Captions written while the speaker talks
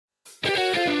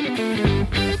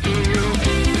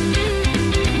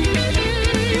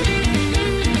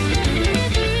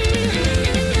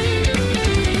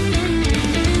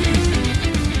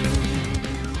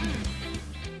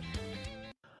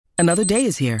Another day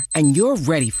is here, and you're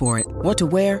ready for it. What to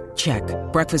wear? Check.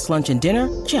 Breakfast, lunch, and dinner?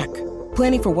 Check.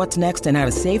 Planning for what's next and how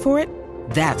to save for it?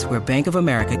 That's where Bank of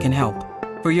America can help.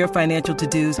 For your financial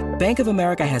to-dos, Bank of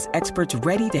America has experts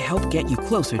ready to help get you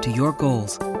closer to your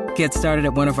goals. Get started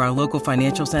at one of our local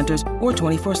financial centers or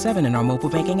 24/7 in our mobile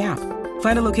banking app.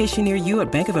 Find a location near you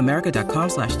at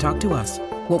bankofamerica.com/talktous.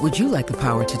 What would you like the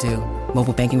power to do?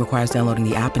 Mobile banking requires downloading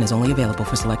the app and is only available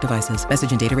for select devices.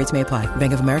 Message and data rates may apply.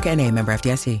 Bank of America N.A., member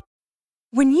FDIC.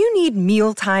 When you need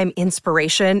mealtime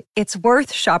inspiration, it's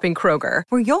worth shopping Kroger,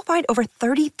 where you'll find over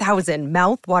 30,000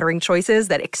 mouth-watering choices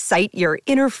that excite your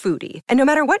inner foodie. And no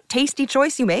matter what tasty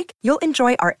choice you make, you'll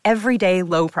enjoy our everyday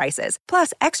low prices,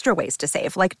 plus extra ways to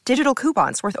save, like digital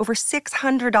coupons worth over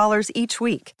 $600 each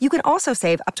week. You can also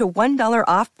save up to $1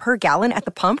 off per gallon at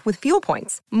the pump with fuel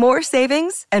points. More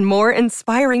savings and more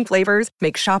inspiring flavors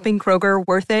make shopping Kroger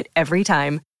worth it every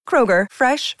time. Kroger,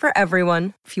 fresh for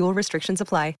everyone. Fuel restrictions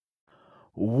apply.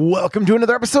 Welcome to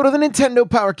another episode of the Nintendo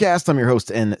Powercast. I'm your host,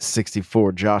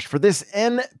 N64 Josh, for this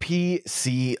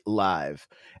NPC Live.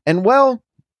 And well,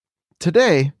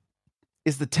 today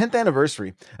is the 10th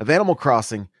anniversary of Animal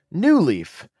Crossing New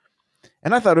Leaf.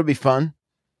 And I thought it would be fun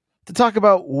to talk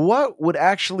about what would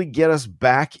actually get us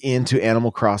back into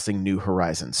Animal Crossing New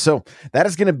Horizons. So that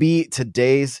is going to be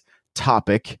today's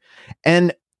topic.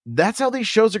 And that's how these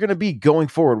shows are going to be going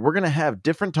forward. We're going to have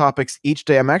different topics each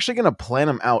day. I'm actually going to plan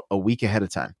them out a week ahead of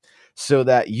time so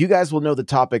that you guys will know the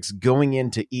topics going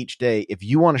into each day if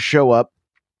you want to show up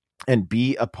and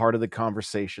be a part of the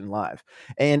conversation live.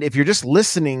 And if you're just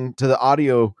listening to the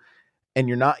audio and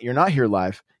you're not here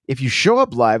live, if you show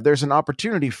up live, there's an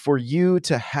opportunity for you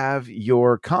to have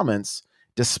your comments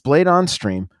displayed on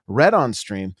stream, read on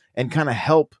stream, and kind of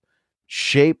help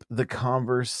shape the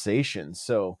conversation.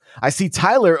 So I see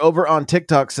Tyler over on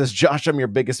TikTok says, Josh, I'm your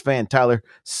biggest fan. Tyler,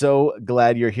 so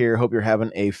glad you're here. Hope you're having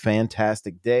a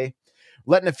fantastic day.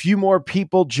 Letting a few more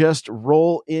people just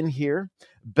roll in here.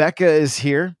 Becca is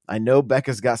here. I know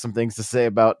Becca's got some things to say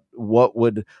about what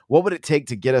would it take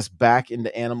to get us back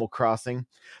into Animal Crossing.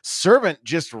 Servant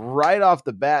just right off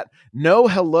the bat, no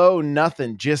hello,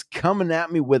 nothing, just coming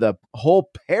at me with a whole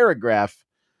paragraph.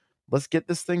 Let's get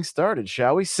this thing started,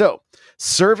 shall we? So,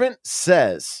 Servant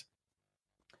says,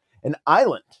 an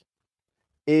island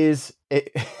is is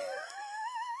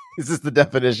this the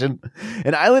definition?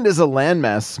 An island is a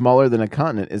landmass smaller than a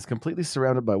continent, is completely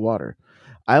surrounded by water.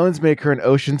 Islands may occur in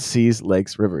oceans, seas,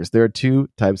 lakes, rivers. There are two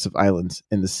types of islands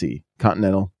in the sea,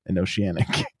 continental and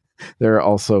oceanic. There are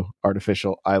also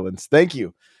artificial islands. Thank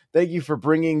you. Thank you for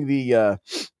bringing the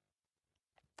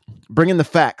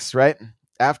facts, right?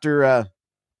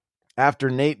 After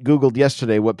Nate Googled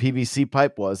yesterday what PVC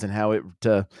pipe was and how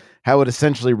it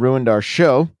essentially ruined our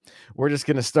show, we're just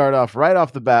going to start off right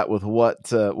off the bat with what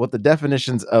the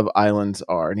definitions of islands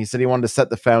are. And he said he wanted to set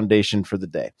the foundation for the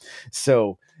day.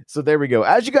 So there we go.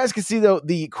 As you guys can see, though,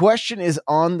 the question is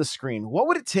on the screen. What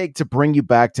would it take to bring you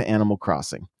back to Animal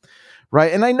Crossing?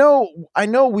 Right. And I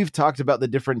know we've talked about the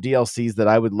different DLCs that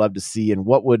I would love to see and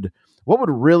what would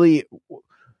really,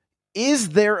 is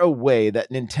there a way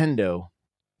that Nintendo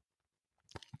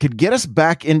could get us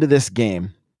back into this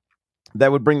game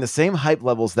that would bring the same hype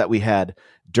levels that we had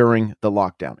during the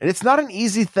lockdown? And it's not an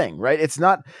easy thing, right? It's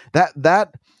not that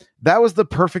was the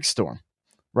perfect storm,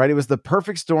 right? It was the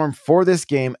perfect storm for this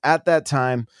game at that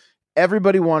time.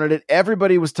 Everybody wanted it.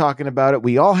 Everybody was talking about it.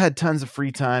 We all had tons of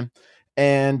free time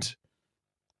and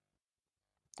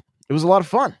it was a lot of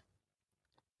fun.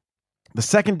 The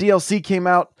second DLC came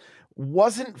out.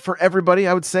 Wasn't for everybody,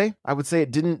 I would say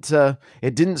it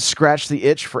didn't scratch the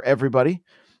itch for everybody.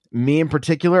 Me in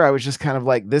particular, I was just kind of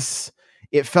like this.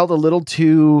 It felt a little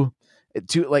too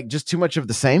like just too much of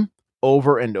the same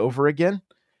over and over again.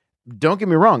 Don't get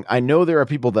me wrong. I know there are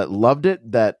people that loved it,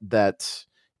 that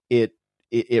it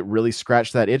really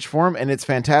scratched that itch for them, and it's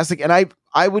fantastic. And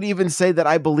I would even say that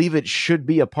I believe it should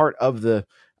be a part of the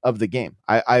game.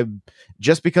 I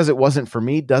just because it wasn't for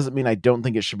me doesn't mean I don't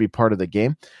think it should be part of the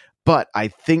game. But I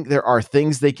think there are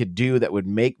things they could do that would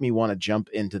make me want to jump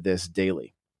into this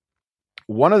daily.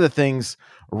 One of the things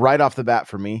right off the bat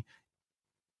for me,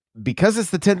 because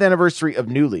it's the 10th anniversary of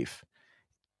New Leaf,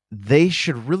 they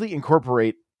should really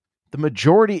incorporate the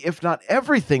majority, if not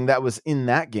everything that was in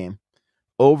that game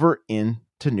over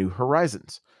into New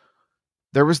Horizons.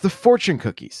 There was the fortune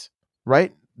cookies,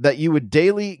 right? That you would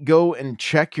daily go and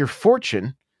check your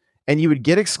fortune and you would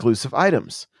get exclusive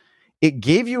items. it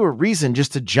gave you a reason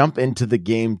just to jump into the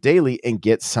game daily and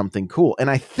get something cool. And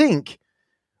I think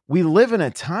we live in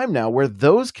a time now where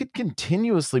those could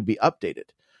continuously be updated,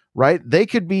 right? They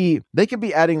could be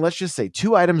adding, let's just say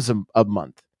 2 items a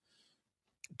month.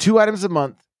 2 items a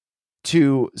month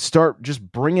to start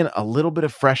just bringing a little bit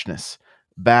of freshness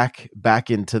back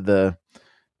into the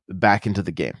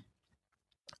game.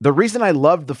 The reason I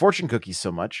loved the fortune cookies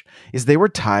so much is they were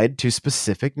tied to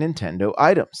specific Nintendo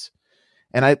items.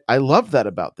 And I love that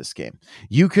about this game.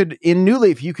 You could, in New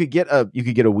Leaf, you could get a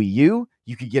Wii U,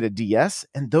 you could get a DS,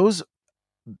 and those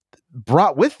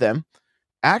brought with them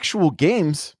actual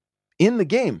games in the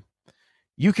game.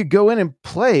 You could go in and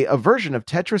play a version of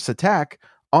Tetris Attack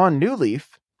on New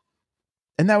Leaf,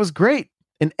 and that was great.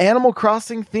 An Animal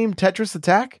Crossing themed Tetris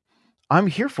Attack, I'm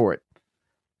here for it.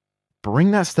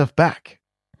 Bring that stuff back.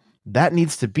 That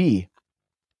needs to be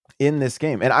in this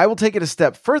game. And I will take it a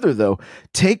step further, though.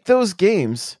 Take those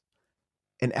games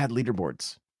and add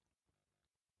leaderboards.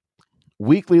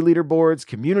 Weekly leaderboards,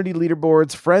 community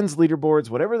leaderboards, friends leaderboards,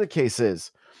 whatever the case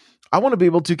is. I want to be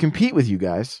able to compete with you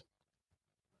guys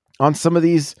on some of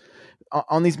these,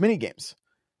 on these mini games.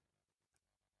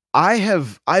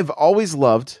 I've always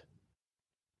loved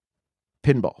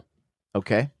pinball.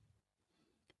 Okay.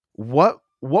 What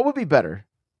would be better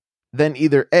than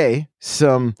either A,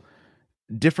 some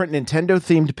different Nintendo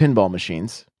themed pinball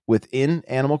machines within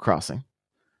Animal Crossing,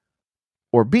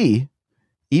 or B,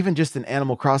 even just an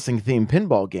Animal Crossing themed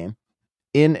pinball game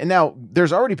and now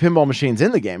there's already pinball machines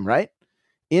in the game, right?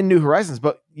 In New Horizons,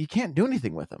 but you can't do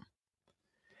anything with them.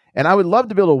 And I would love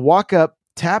to be able to walk up,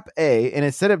 tap A, and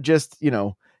instead of just,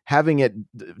 having it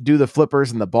do the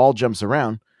flippers and the ball jumps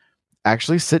around,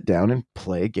 actually sit down and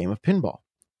play a game of pinball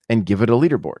and give it a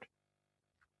leaderboard.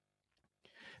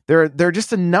 There are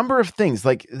just a number of things,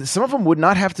 like some of them would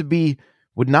not have to be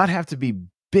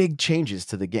big changes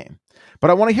to the game. But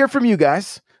I want to hear from you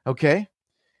guys, okay?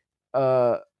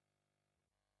 Joe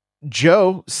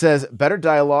says better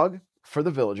dialogue for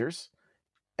the villagers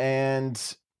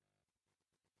and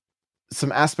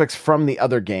some aspects from the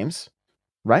other games,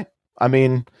 right? I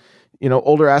mean,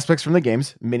 older aspects from the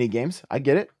games, mini games. I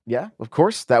get it. Yeah, of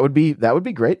course. That would be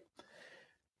great.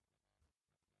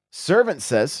 Servant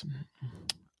says,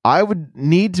 I would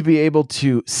need to be able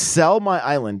to sell my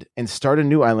island and start a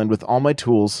new island with all my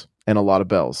tools and a lot of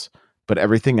bells, but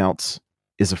everything else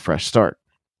is a fresh start.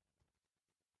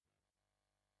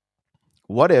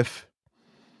 What if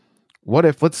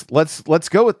let's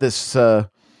go with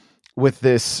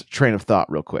this train of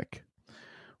thought real quick.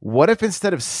 What if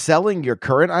instead of selling your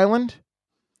current island,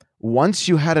 once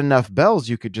you had enough bells,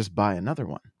 you could just buy another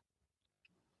one?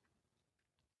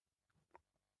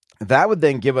 That would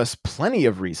then give us plenty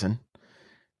of reason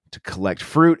to collect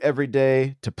fruit every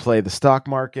day, to play the stock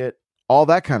market, all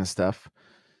that kind of stuff,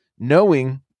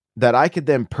 knowing that I could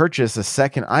then purchase a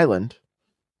second island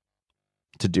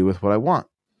to do with what I want,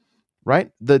 right?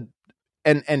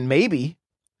 And maybe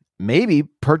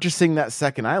purchasing that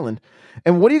second island.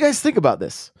 And what do you guys think about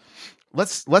this?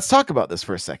 Let's talk about this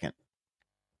for a second.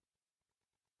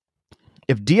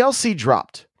 If DLC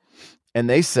dropped and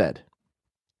they said,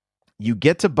 you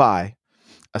get to buy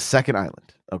a second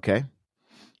island, okay?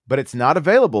 But it's not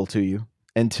available to you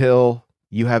until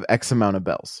you have X amount of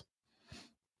bells.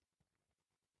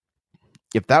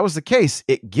 If that was the case,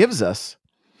 it gives us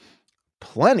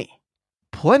plenty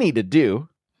to do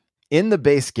in the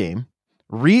base game,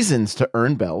 reasons to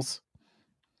earn bells,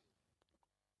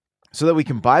 so that we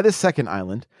can buy this second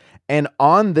island, and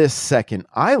on this second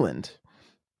island,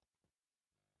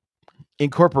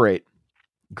 incorporate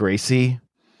Gracie,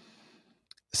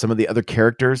 some of the other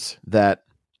characters that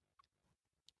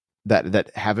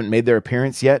haven't made their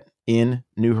appearance yet in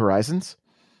New Horizons.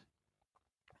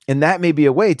 And that may be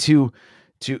a way to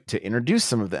introduce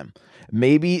some of them.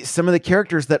 Maybe some of the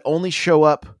characters that only show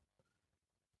up,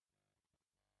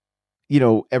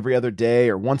 every other day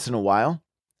or once in a while,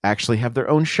 actually have their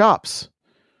own shops.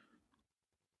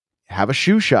 Have a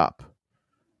shoe shop.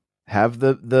 Have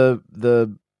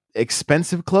the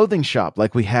expensive clothing shop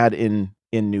like we had in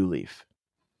New Leaf.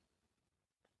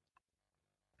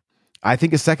 I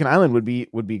think a second island would be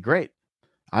great.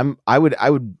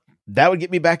 That would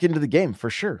get me back into the game for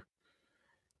sure.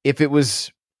 If it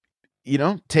was,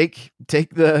 take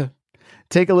a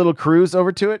little cruise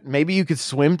over to it. Maybe you could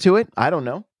swim to it. I don't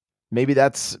know. Maybe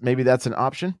that's an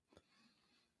option.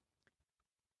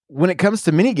 When it comes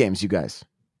to mini games, you guys,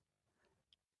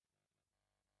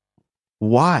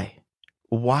 why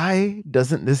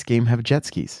doesn't this game have jet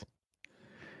skis?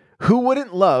 Who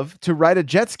wouldn't love to ride a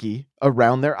jet ski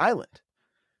around their island?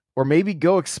 Or maybe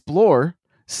go explore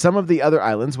some of the other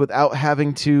islands without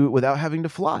having to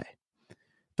fly?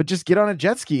 but just get on a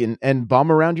jet ski and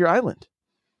bomb around your island.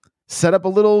 Set up a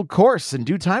little course and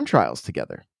do time trials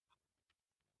together.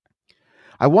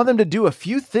 I want them to do a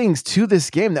few things to this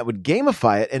game that would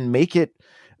gamify it and make it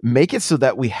so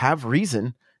that we have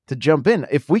reason to jump in.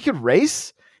 If we could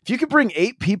race, if you could bring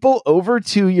 8 people over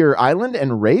to your island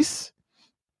and race,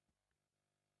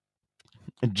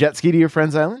 and jet ski to your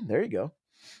friend's island, there you go.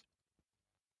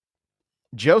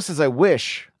 Joe says, I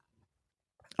wish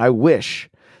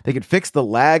they could fix the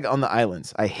lag on the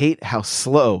islands. I hate how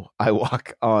slow I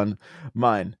walk on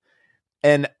mine.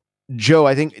 And Joe,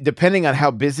 I think depending on how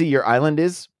busy your island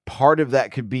is, part of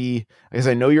that could be, because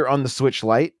I know you're on the Switch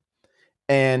Lite,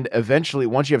 and eventually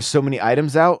once you have so many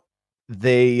items out,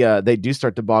 they do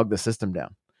start to bog the system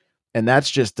down. And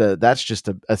that's just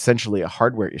essentially a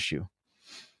hardware issue.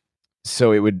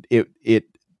 So if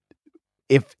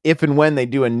and when they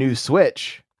do a new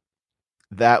Switch,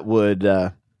 that would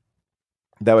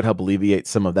help alleviate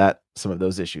some of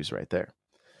those issues right there.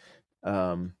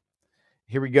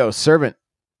 Here we go. Servant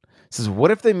says, what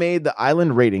if they made the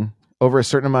island rating over a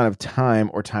certain amount of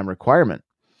time or time requirement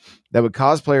that would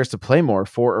cause players to play more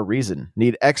for a reason?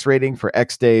 Need X rating for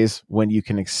X days when you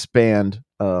can expand.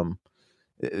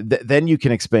 Then you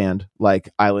can expand like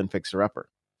Island Fixer Upper.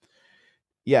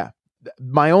 Yeah.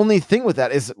 My only thing with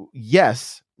that is,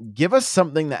 yes, give us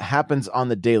something that happens on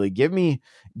the daily. Give me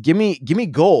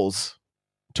goals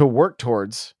to work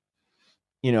towards,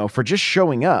 for just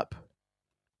showing up,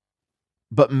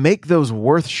 but make those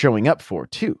worth showing up for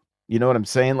too. You know what I'm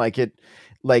saying? They could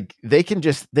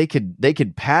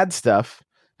pad stuff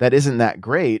that isn't that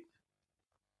great,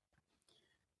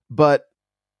 but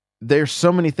there's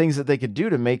so many things that they could do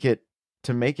to make it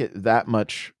that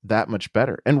much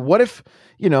better. And what if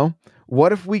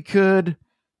we could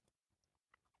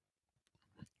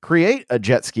create a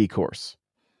jet ski course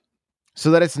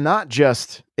so that it's not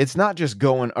just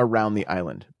going around the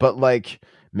island, but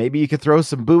maybe you could throw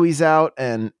some buoys out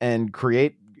and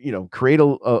create a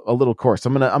little course.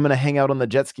 I'm going to hang out on the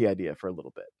jet ski idea for a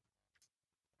little bit.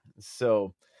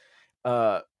 So,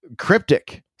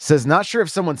 Cryptic says, not sure if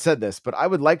someone said this, but I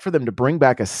would like for them to bring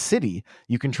back a city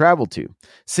you can travel to.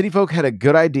 City Folk had a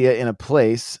good idea in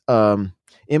place, and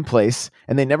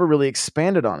they never really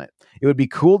expanded on it. It would be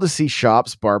cool to see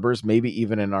shops, barbers, maybe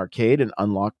even an arcade, and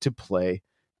unlock to play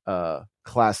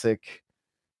classic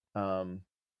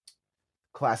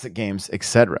games,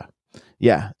 etc.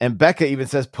 Yeah, and Becca even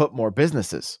says put more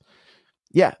businesses.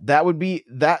 Yeah, that would be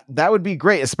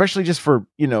great, especially just for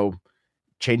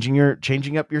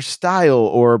changing up your style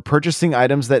or purchasing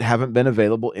items that haven't been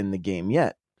available in the game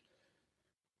yet.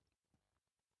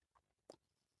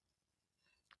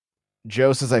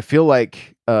 Joe says, I feel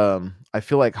like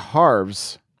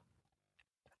Harv's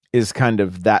is kind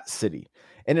of that city.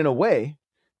 And in a way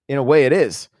it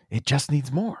is. It just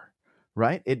needs more,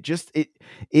 right? It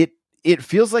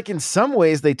feels like in some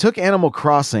ways they took Animal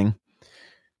Crossing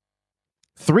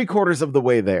 3/4 of the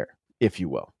way there, if you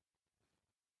will.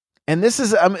 And this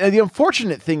is the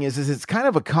unfortunate thing is it's kind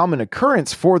of a common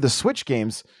occurrence for the Switch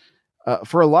games,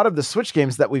 for a lot of the Switch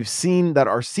games that we've seen that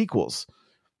are sequels.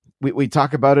 We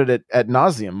talk about it at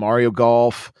nauseum. Mario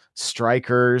Golf,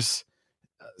 Strikers.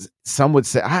 Some would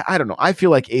say, I don't know. I feel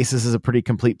like Aces is a pretty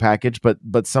complete package,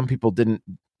 but some people didn't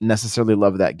necessarily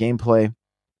love that gameplay.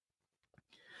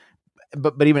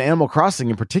 But even Animal Crossing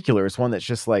in particular is one that's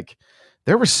just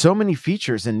there were so many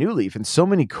features in New Leaf and so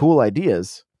many cool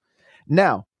ideas.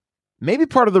 Now, maybe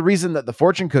part of the reason that the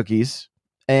fortune cookies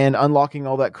and unlocking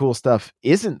all that cool stuff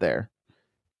isn't there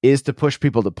is to push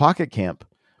people to Pocket Camp.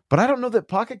 But I don't know that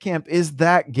Pocket Camp is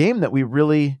that game that we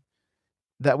really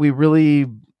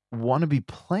want to be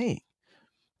playing.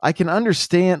 I can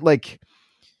understand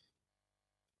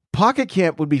Pocket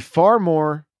Camp would be far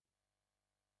more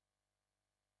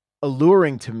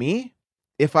alluring to me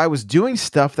if I was doing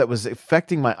stuff that was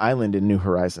affecting my island in New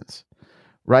Horizons,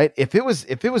 right? If it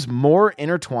was more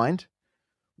intertwined,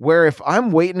 where if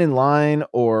I'm waiting in line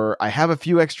or I have a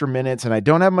few extra minutes and I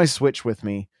don't have my Switch with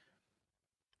me,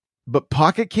 but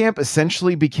Pocket Camp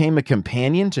essentially became a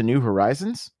companion to New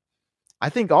Horizons, I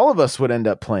think all of us would end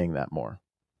up playing that more.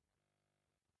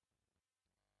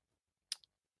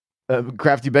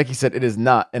 Crafty Becky said it is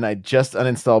not, and I just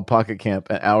uninstalled Pocket Camp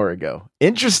an hour ago.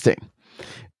 Interesting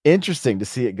to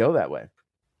see it go that way.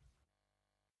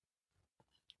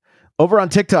 Over on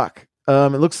TikTok,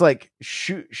 it looks like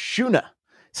Shuna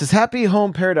says Happy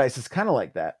Home Paradise is kind of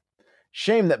like that.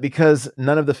 Shame that because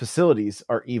none of the facilities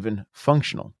are even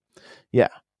functional. Yeah.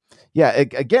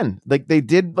 Again, they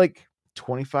did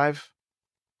 25%,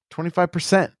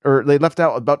 or they left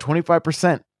out about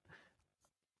 25%.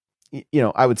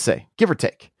 I would say, give or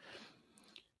take.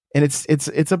 And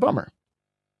it's a bummer.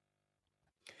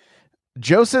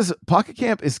 Joe says Pocket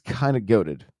Camp is kind of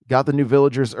goated. Got the new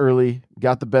villagers early,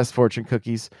 got the best fortune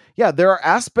cookies. Yeah, there are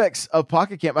aspects of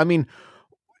Pocket Camp. I mean,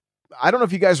 I don't know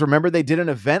if you guys remember, they did an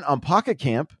event on Pocket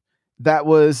Camp that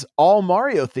was all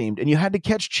Mario themed, and you had to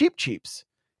catch Cheep Cheeps.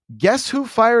 Guess who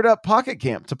fired up Pocket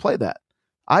Camp to play that?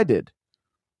 I did.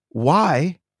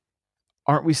 Why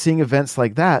aren't we seeing events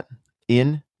like that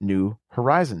in New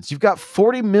Horizons? You've got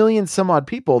 40 million some odd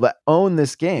people that own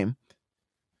this game.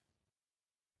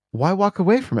 Why walk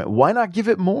away from it? Why not give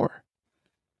it more?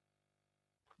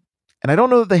 And I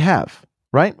don't know that they have,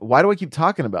 right? Why do I keep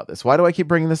talking about this? Why do I keep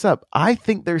bringing this up? I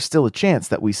think there's still a chance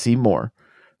that we see more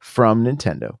from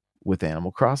Nintendo with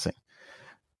Animal Crossing.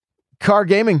 Car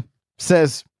Gaming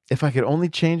says, if I could only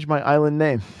change my island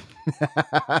name.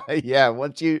 Yeah,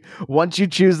 once you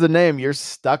choose the name, you're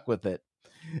stuck with it.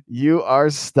 You are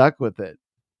stuck with it.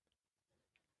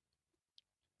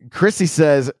 Chrissy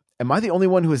says, am I the only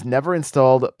one who has never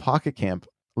installed Pocket Camp?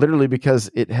 Literally because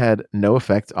it had no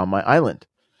effect on my island.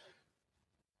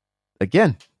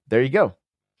 Again, there you go.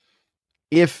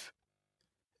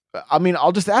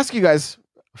 I'll just ask you guys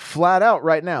flat out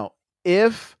right now.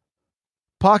 If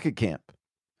Pocket Camp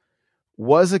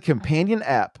was a companion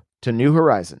app to New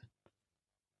Horizon,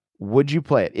 would you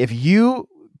play it? If you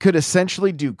could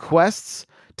essentially do quests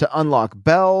to unlock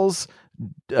bells,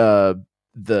 the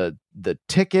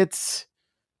tickets,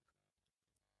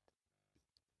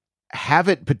 have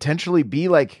it potentially be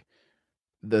like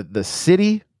the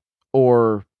city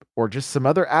or just some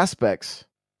other aspects,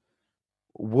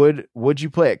 would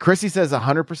you play it? Chrissy says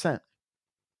 100%.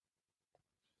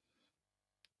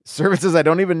 Servant says, I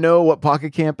don't even know what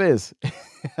Pocket Camp is.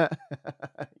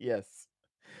 Yes.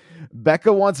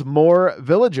 Becca wants more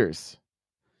villagers.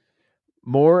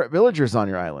 More villagers on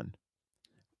your island.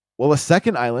 Well, a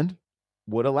second island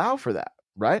would allow for that,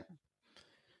 right?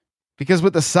 Because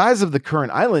with the size of the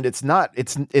current island,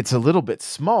 it's a little bit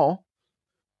small.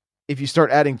 If you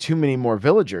start adding too many more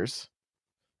villagers.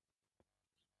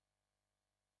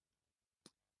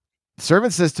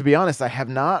 Servant says, to be honest, I have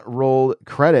not rolled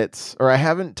credits, or I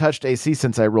haven't touched AC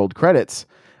since I rolled credits.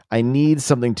 I need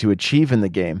something to achieve in the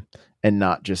game and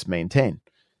not just maintain.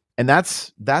 And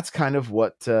that's kind of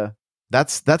what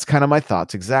that's kind of my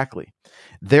thoughts exactly.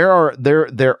 There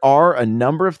are a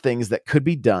number of things that could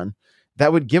be done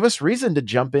that would give us reason to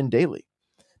jump in daily.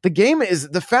 The game is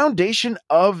the foundation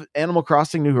of Animal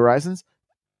Crossing New Horizons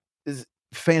is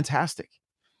fantastic.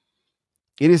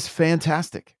 It is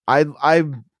fantastic. I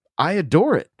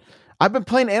adore it. I've been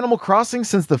playing Animal Crossing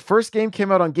since the first game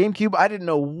came out on GameCube. I didn't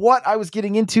know what I was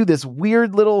getting into. This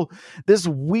weird,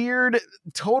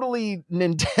 totally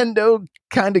Nintendo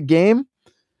kind of game.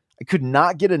 I could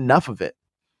not get enough of it.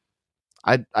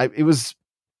 I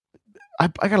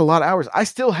got a lot of hours. I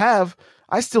still have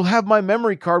my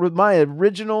memory card with my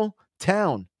original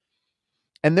town.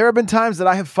 And there have been times that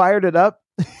I have fired it up.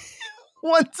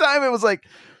 One time it was like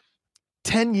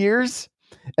 10 years.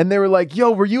 And they were like,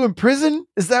 yo, were you in prison?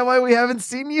 Is that why we haven't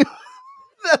seen you?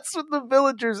 That's what the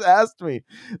villagers asked me.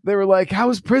 They were like, how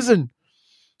was prison?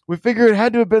 We figured it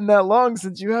had to have been that long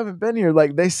since you haven't been here.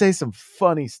 Like, they say some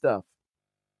funny stuff.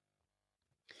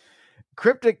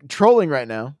 Cryptic Trolling right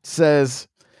now says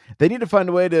they need to find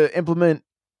a way to implement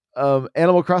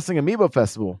Animal Crossing Amiibo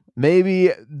Festival.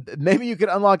 Maybe you could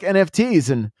unlock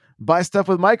NFTs and buy stuff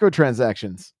with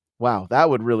microtransactions. Wow, that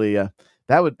would really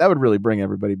that would really bring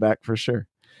everybody back for sure.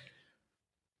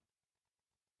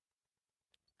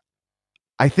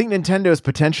 I think Nintendo is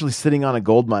potentially sitting on a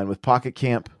gold mine with Pocket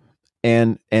Camp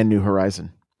and New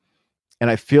Horizon,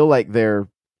 and I feel like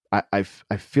I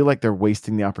feel like they're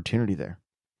wasting the opportunity there.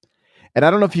 And I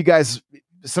don't know if you guys,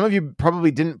 some of you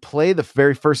probably didn't play the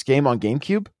very first game on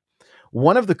GameCube.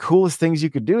 One of the coolest things you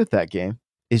could do with that game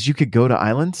is you could go to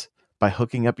islands by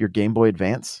hooking up your Game Boy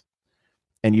Advance,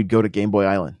 and you'd go to Game Boy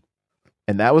Island.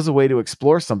 And that was a way to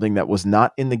explore something that was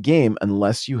not in the game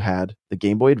unless you had the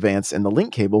Game Boy Advance and the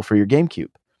link cable for your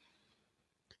GameCube.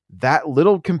 That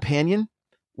little companion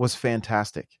was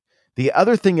fantastic. The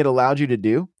other thing it allowed you to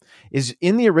do is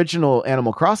in the original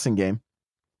Animal Crossing game,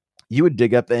 you would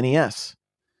dig up the NES.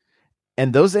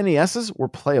 And those NESs were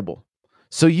playable.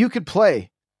 So you could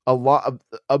play a lot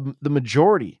of the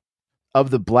majority of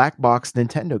the black box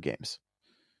Nintendo games,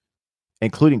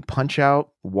 including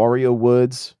Punch-Out, Wario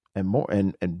Woods, and more,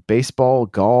 and baseball,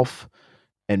 golf,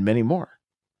 and many more.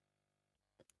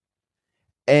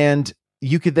 And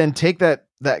you could then take that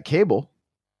cable,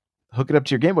 hook it up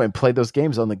to your Game Boy, and play those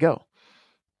games on the go.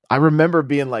 I remember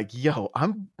being like, yo,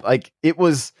 I'm like, it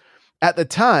was at the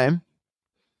time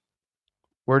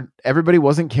where everybody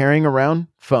wasn't carrying around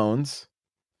phones.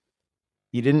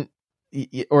 You didn't,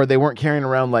 or they weren't carrying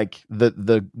around like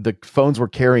the phones we're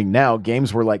carrying now.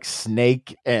 Games were like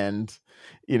Snake and,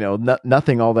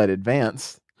 nothing all that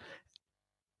advanced.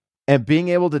 And being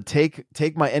able to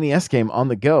take my NES game on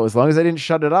the go, as long as I didn't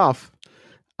shut it off,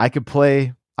 I could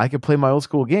play my old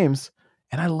school games,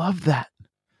 and I loved that.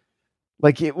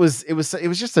 Like it was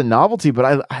just a novelty,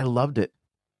 but I loved it.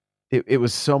 It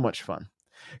was so much fun.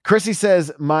 Chrissy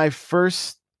says my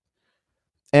first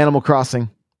Animal Crossing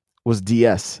was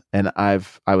DS, and I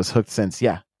was hooked since.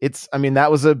 Yeah,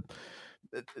 that was a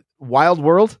Wild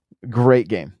World, great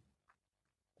game.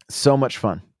 So much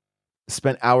fun.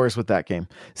 Spent hours with that game.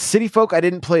 City Folk I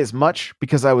didn't play as much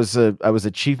because I was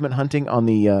achievement hunting on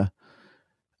the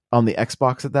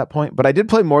Xbox at that point, but I did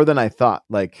play more than I thought.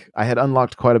 Like I had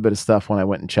unlocked quite a bit of stuff when I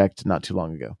went and checked not too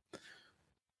long ago,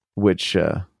 which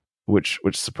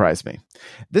surprised me.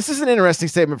 This is an interesting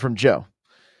statement from Joe.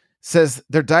 Says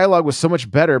their dialogue was so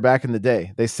much better back in the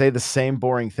day. They say the same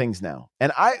boring things now.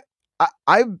 And I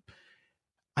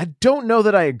don't know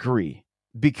that I agree,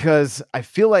 because I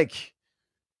feel like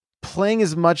playing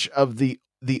as much of the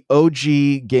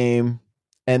OG game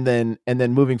and then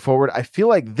moving forward, I feel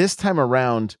like this time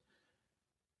around,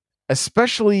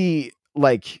 especially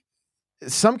like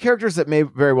some characters that may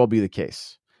very well be the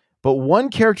case, but one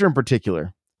character in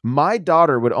particular, my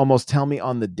daughter would almost tell me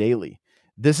on the daily,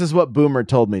 this is what Boomer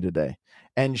told me today.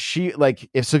 And she like,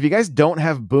 if you guys don't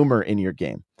have Boomer in your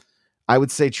game, I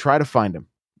would say try to find him,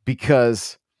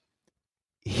 because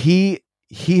he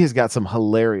has got some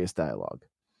hilarious dialogue.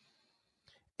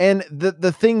 And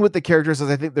the thing with the characters is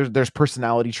I think there's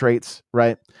personality traits,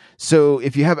 right? So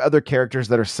if you have other characters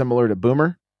that are similar to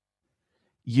Boomer,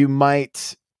 you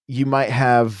might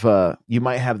have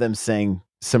them saying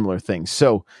similar things.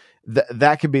 So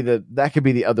that could be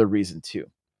the other reason too.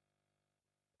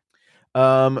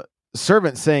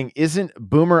 Servant saying, isn't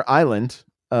Boomer Island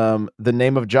the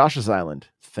name of Josh's island?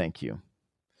 Thank you.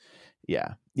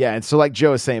 Yeah. And so like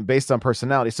Joe is saying, based on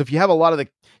personality. So if you have a lot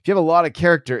of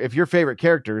character, if your favorite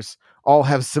characters all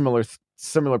have similar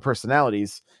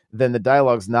personalities, then the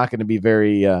dialogue's not going to be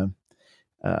very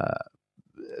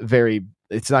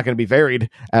it's not going to be varied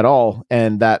at all.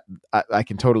 And that I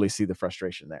can totally see the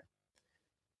frustration there.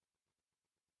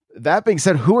 That being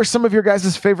said, who are some of your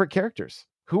guys' favorite characters?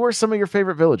 Who are some of your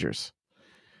favorite villagers?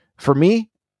 For me,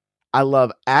 I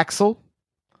love Axel.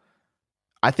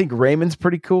 I think Raymond's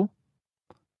pretty cool.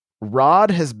 Rod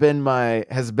has been my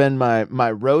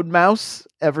road mouse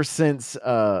ever since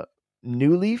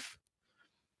New Leaf.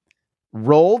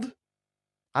 Rolled,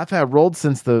 I've had Rolled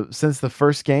since the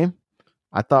first game.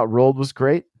 I thought Rolled was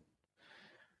great.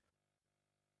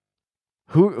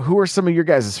 Who are some of your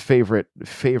guys' favorite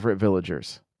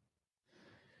villagers?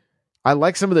 I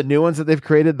like some of the new ones that they've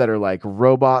created that are like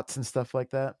robots and stuff like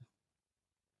that.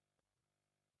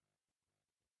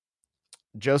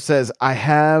 Joe says, I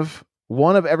have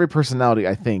one of every personality,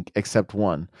 I think, except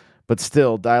one, but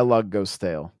still dialogue goes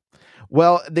stale.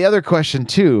 Well, the other question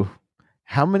too,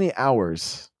 how many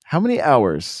hours,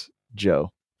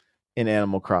 Joe, in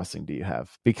Animal Crossing do you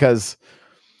have? Because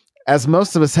as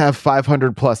most of us have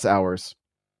 500 plus hours,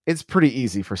 it's pretty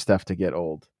easy for stuff to get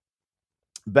old.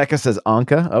 Becca says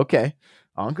Anka. Okay.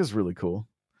 Anka's really cool.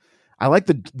 I like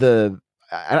the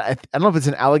I don't know if it's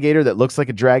an alligator that looks like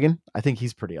a dragon. I think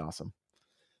he's pretty awesome.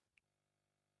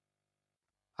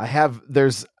 I have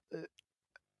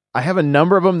a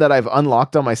number of them that I've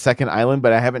unlocked on my second island,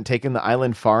 but I haven't taken the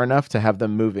island far enough to have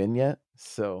them move in yet.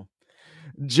 So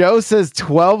Joe says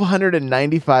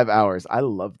 1,295 hours. I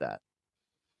love that.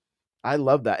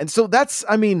 And so that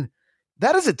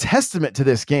is a testament to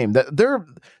this game, that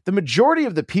the majority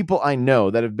of the people I know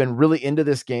that have been really into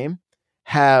this game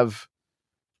have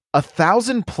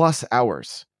 1,000 plus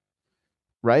hours,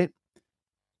 right?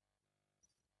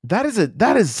 That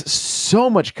is so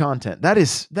much content. That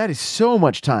is so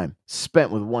much time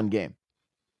spent with one game.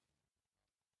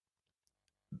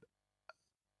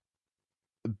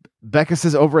 Becca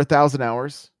says over 1,000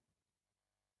 hours.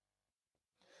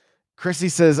 Chrissy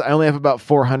says I only have about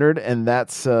 400, and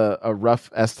that's a rough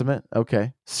estimate.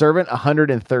 Okay. Servant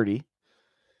 130.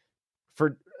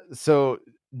 So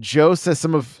Joe says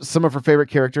some of her favorite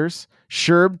characters: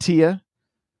 Sherb, Tia,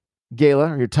 Gala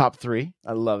are your top 3.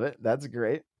 I love it. That's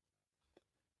great.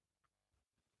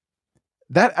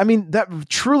 That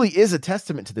truly is a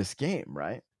testament to this game,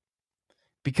 right?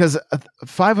 Because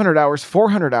 500 hours,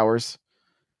 400 hours,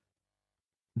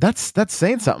 that's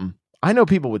saying something. I know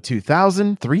people with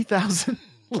 2,000, 3,000,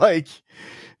 like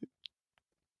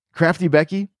Crafty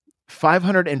Becky,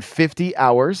 550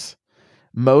 hours,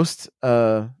 most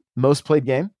played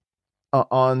game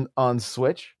on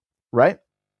Switch, right?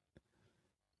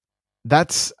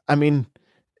 that's, I mean,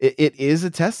 it is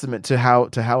a testament to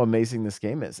how amazing this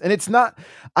game is. And it's not,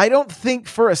 I don't think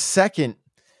for a second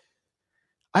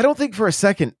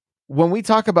when we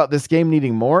talk about this game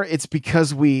needing more, it's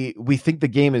because we think the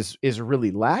game is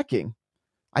really lacking.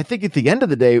 I think at the end of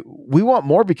the day, we want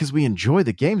more because we enjoy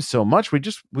the game so much. We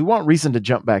want reason to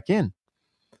jump back in.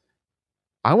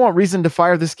 I want reason to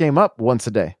fire this game up once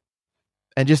a day.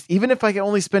 And just, even if I can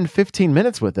only spend 15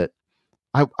 minutes with it,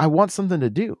 I want something to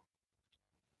do.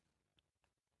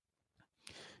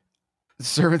 The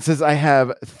servant says, I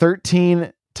have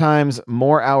 13 times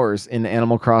more hours in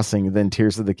Animal Crossing than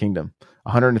Tears of the Kingdom.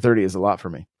 130 is a lot for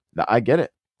me. Now, I get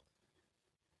it.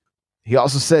 He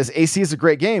also says, AC is a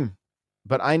great game,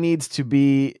 but it needs to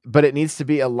be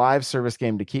a live service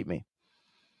game to keep me.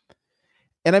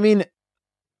 And I mean,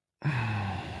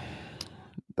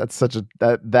 that's such a,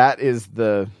 that is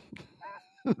the,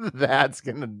 that's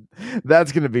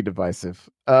gonna be divisive.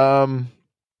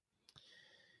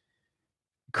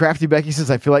 Crafty Becky says,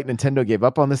 I feel like Nintendo gave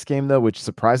up on this game though, which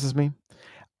surprises me.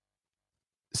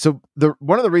 So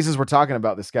one of the reasons we're talking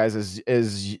about this, guys,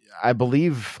 is I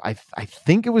believe, I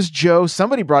think it was Joe,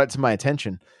 somebody brought it to my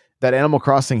attention that Animal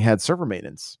Crossing had server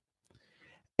maintenance.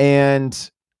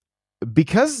 And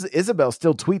because Isabel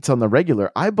still tweets on the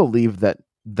regular, I believe that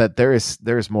there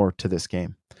is more to this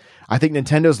game. I think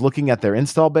Nintendo's looking at their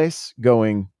install base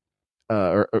going,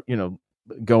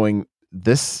 going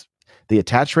this, the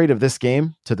attach rate of this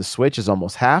game to the Switch is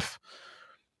almost half.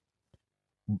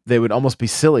 They would almost be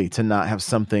silly to not have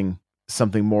something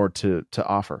more to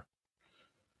offer.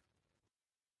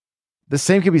 The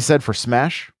same can be said for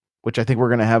Smash, which I think we're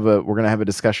gonna have a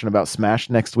discussion about Smash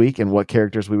next week and what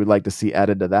characters we would like to see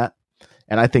added to that.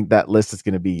 And I think that list is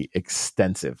going to be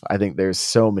extensive. I think there's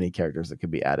so many characters that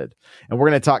could be added, and we're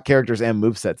going to talk characters and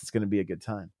movesets. It's going to be a good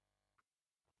time.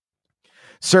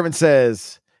 Servant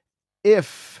says,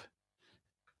 if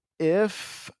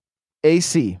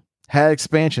AC had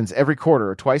expansions every quarter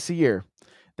or twice a year,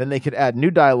 then they could add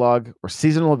new dialogue or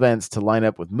seasonal events to line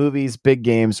up with movies, big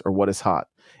games, or what is hot.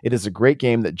 It is a great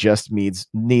game that just needs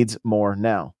more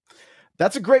now.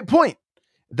 That's a great point.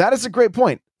 That is a great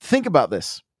point. Think about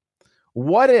this.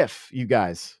 What if, you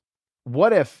guys,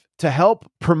 to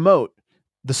help promote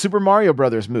the Super Mario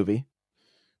Brothers movie,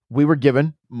 we were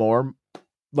given more,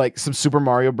 like some Super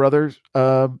Mario Brothers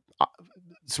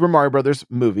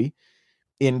movie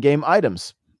in-game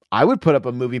items? I would put up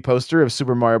a movie poster of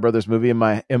Super Mario Brothers movie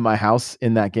in my house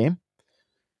in that game.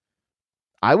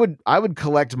 I would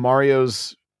collect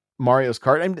Mario's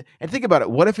card and think about it.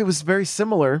 What if it was very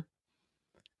similar?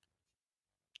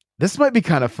 This might be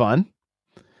kind of fun.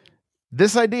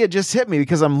 This idea just hit me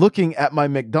because I'm looking at my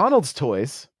McDonald's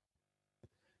toys.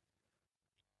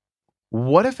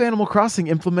 What if Animal Crossing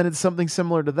implemented something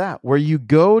similar to that, where you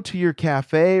go to your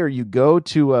cafe or you go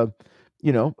to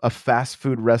a fast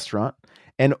food restaurant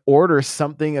and order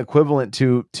something equivalent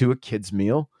to a kid's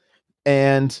meal,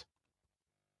 and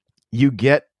you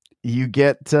get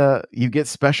special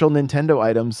Nintendo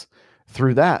items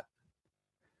through that.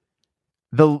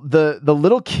 The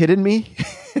little kid in me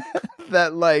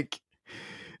that like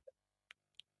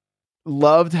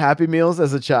loved Happy Meals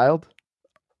as a child,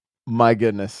 my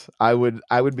goodness, I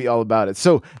would be all about it.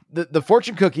 So the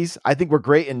fortune cookies, I think, were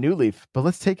great in New Leaf, but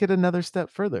let's take it another step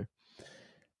further.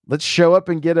 Let's show up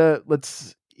and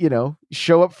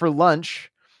show up for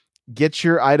lunch, get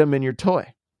your item in your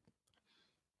toy.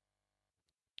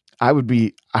 I would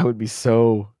be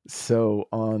so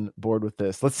on board with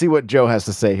this. Let's see what Joe has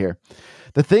to say here.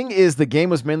 The thing is, the game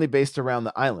was mainly based around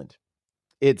the island.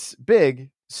 It's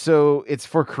big, so it's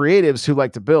for creatives who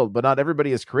like to build, but not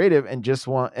everybody is creative and just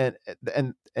want and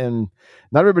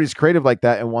not everybody's creative like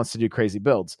that and wants to do crazy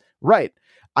builds. Right.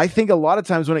 I think a lot of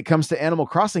times when it comes to Animal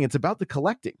Crossing, it's about the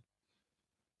collecting.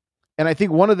 And I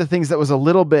think one of the things that was a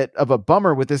little bit of a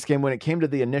bummer with this game when it came to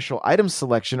the initial item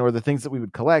selection or the things that we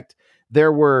would collect,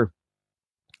 there were,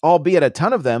 albeit a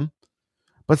ton of them,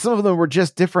 but some of them were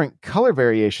just different color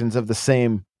variations of the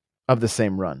same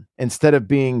run instead of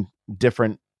being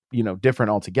different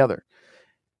altogether.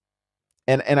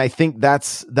 And I think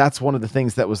that's one of the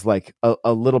things that was like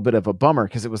a little bit of a bummer,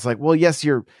 because it was like, well, yes,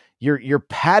 you're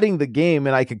padding the game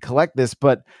and I could collect this,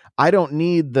 but I don't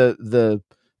need the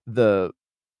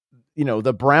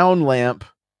brown lamp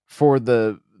for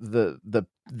the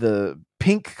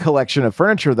pink collection of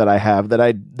furniture that I have that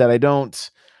I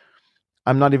don't.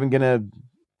 I'm not even gonna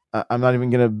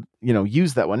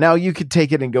use that one. Now you could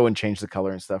take it and go and change the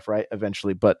color and stuff, right?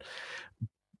 Eventually, but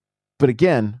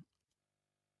again,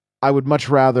 I would much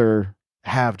rather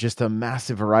have just a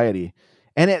massive variety.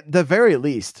 And at the very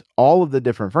least, all of the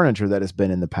different furniture that has been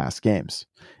in the past games.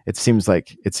 It seems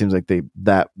like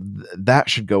that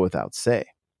should go without say.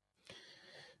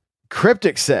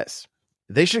 Cryptic says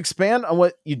they should expand on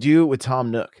what you do with Tom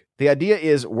Nook. The idea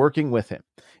is working with him.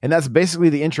 And that's basically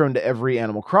the intro into every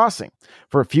Animal Crossing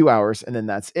for a few hours, and then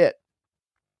that's it.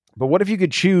 But what if you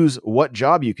could choose what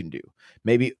job you can do?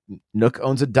 Maybe Nook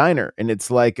owns a diner, and it's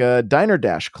like a Diner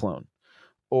Dash clone.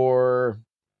 Or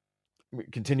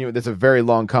continue. There's a very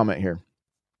long comment here.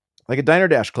 Like a Diner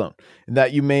Dash clone,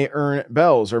 that you may earn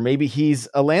bells, or maybe he's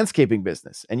a landscaping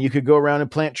business and you could go around and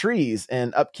plant trees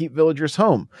and upkeep villagers'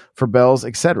 home for bells,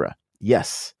 etc.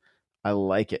 Yes, I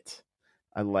like it.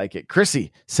 I like it.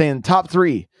 Chrissy saying top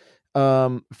 3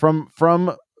 from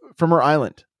her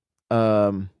island.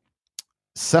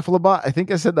 Cephalobot, I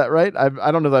think I said that right.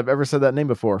 I don't know that I've ever said that name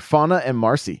before. Fauna and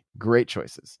Marcy, great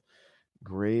choices.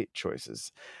 Great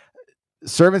choices.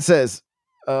 Servant says,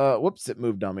 whoops, it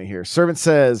moved on me here. Servant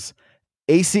says,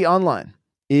 AC Online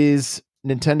is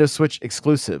Nintendo Switch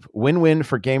exclusive. Win-win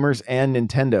for gamers and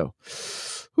Nintendo.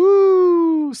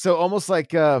 Woo! So almost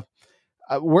like we're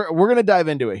going to dive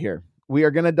into it here. We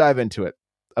are going to dive into it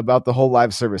about the whole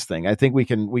live service thing. I think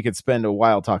we could spend a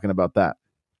while talking about that.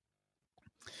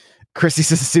 Chrissy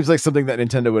says it seems like something that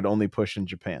Nintendo would only push in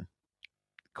Japan.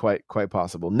 Quite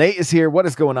possible. Nate is here. What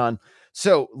is going on?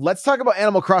 So let's talk about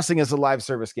Animal Crossing as a live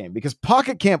service game, because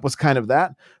Pocket Camp was kind of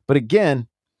that, but again,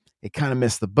 it kind of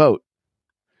missed the boat.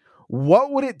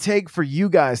 What would it take for you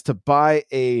guys to buy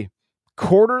a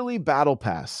quarterly battle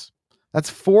pass? That's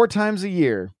 4 times a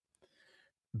year.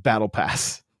 Battle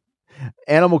pass,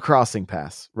 Animal Crossing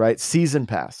pass, right? Season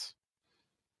pass.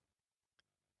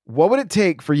 What would it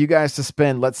take for you guys to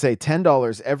spend, let's say,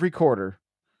 $10 every quarter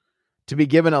to be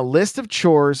given a list of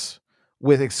chores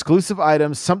with exclusive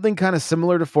items, something kind of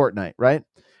similar to Fortnite, right?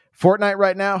 Fortnite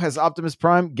right now has Optimus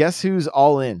Prime. Guess who's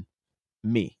all in?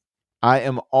 Me. I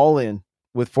am all in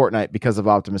with Fortnite because of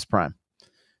Optimus Prime.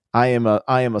 I am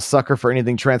a sucker for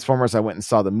anything Transformers. I went and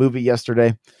saw the movie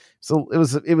yesterday. So it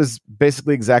was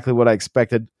basically exactly what I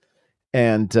expected.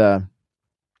 And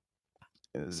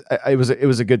it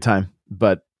was a good time,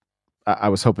 but I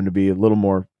was hoping to be a little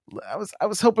more. I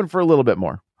was hoping for a little bit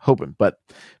more, but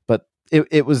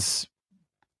it was,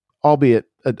 albeit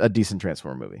a decent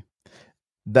Transformer movie.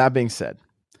 That being said,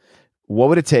 what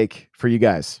would it take for you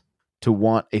guys to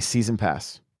want a season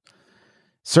pass?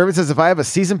 Servant says, if I have a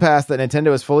season pass that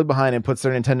Nintendo is fully behind and puts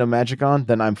their Nintendo magic on,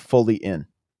 then I'm fully in.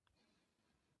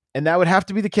 And that would have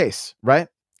to be the case, right?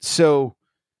 So,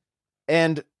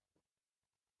 and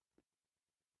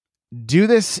do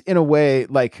this in a way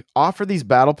like offer these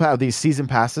these season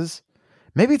passes.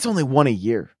 Maybe it's only one a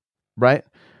year, right?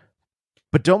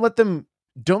 But don't let them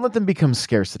become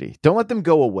scarcity. Don't let them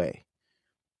go away.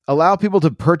 Allow people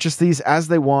to purchase these as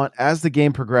they want, as the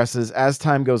game progresses, as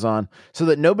time goes on, so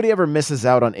that nobody ever misses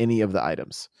out on any of the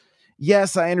items.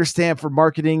 Yes, I understand for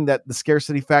marketing that the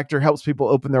scarcity factor helps people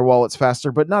open their wallets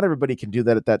faster, but not everybody can do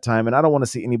that at that time. And I don't want to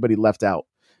see anybody left out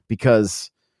because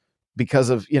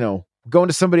of, going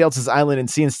to somebody else's island and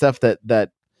seeing stuff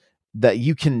that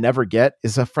you can never get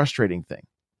is a frustrating thing.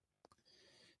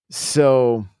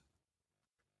 So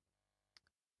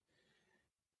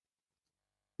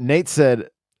Nate said,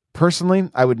 personally,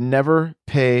 I would never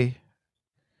pay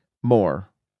more.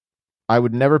 I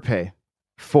would never pay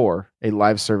for a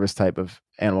live service type of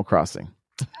Animal Crossing.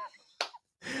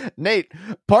 Nate,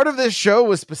 part of this show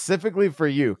was specifically for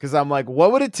you, because I'm like,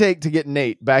 what would it take to get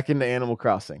Nate back into Animal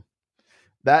Crossing?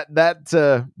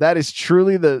 That is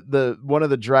truly the one of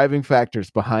the driving factors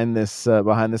behind this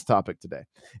topic today,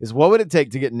 is what would it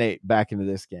take to get Nate back into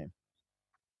this game?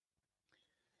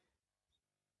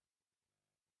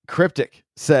 Cryptic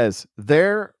says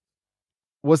there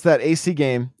was that AC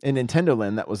game in Nintendo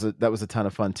Land that was a ton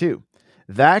of fun too.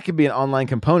 That could be an online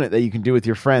component that you can do with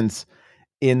your friends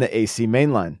in the AC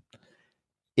mainline.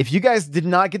 If you guys did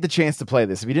not get the chance to play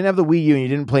this, if you didn't have the Wii U and you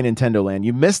didn't play Nintendo Land,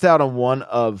 you missed out on one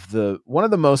of the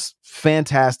most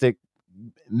fantastic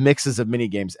mixes of mini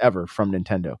games ever from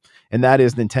Nintendo, and that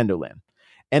is Nintendo Land.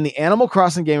 And the Animal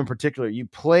Crossing game in particular, you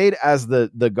played as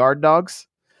the guard dogs,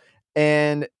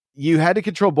 and you had to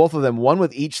control both of them, one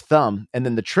with each thumb, and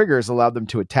then the triggers allowed them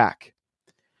to attack.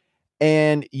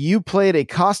 And you played a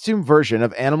costume version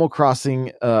of Animal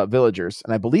Crossing villagers,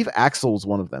 and I believe Axel was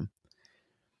one of them.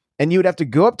 And you would have to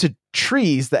go up to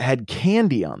trees that had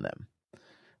candy on them.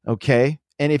 Okay?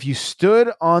 And if you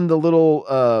stood on the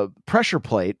little pressure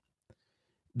plate,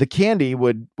 the candy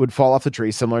would fall off the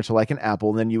tree, similar to like an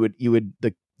apple, and then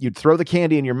you'd throw the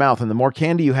candy in your mouth, and the more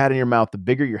candy you had in your mouth, the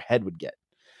bigger your head would get.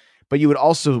 But you would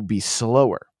also be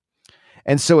slower.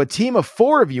 And so a team of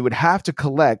 4 of you would have to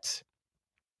collect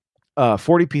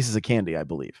 40 pieces of candy, I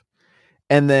believe.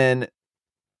 And then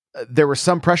there were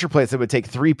some pressure plates that would take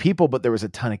 3 people, but there was a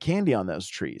ton of candy on those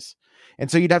trees. And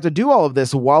so you'd have to do all of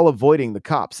this while avoiding the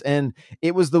cops. And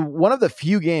it was one of the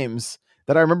few games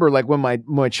that I remember, like when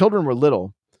my children were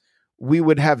little, we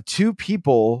would have 2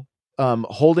 people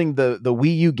holding the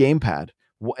Wii U gamepad.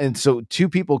 And so 2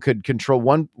 people could control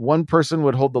one person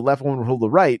would hold the left, one would hold the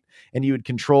right, and you would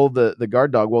control the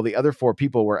guard dog while the other 4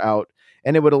 people were out.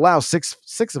 And it would allow six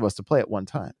of us to play at one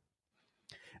time.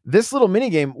 This little mini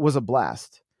game was a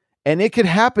blast. And it could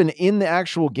happen in the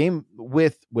actual game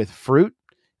with fruit.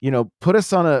 You know, put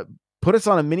us on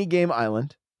a mini game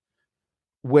island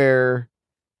where,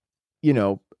 you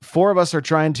know, 4 of us are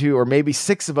trying to, or maybe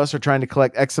 6 of us are trying to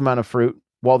collect X amount of fruit,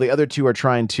 while the other 2 are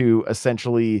trying to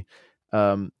essentially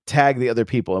tag the other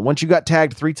people. And once you got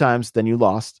tagged 3 times, then you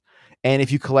lost. And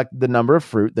if you collect the number of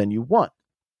fruit, then you won.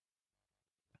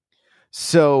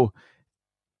 So,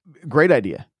 great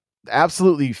idea.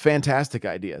 Absolutely fantastic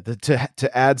idea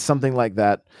to add something like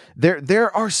that.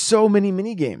 There are so many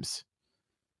mini games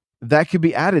that could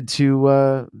be added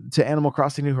to Animal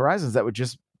Crossing New Horizons that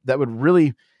would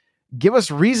really give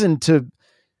us reason to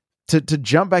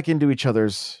jump back into each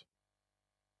other's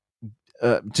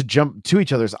to jump to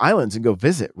each other's islands and go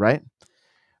visit, right?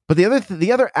 But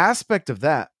the other aspect of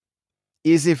that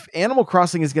is, if Animal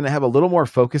Crossing is going to have a little more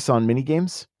focus on mini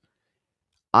games,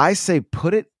 I say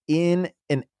put it in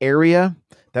an area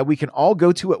that we can all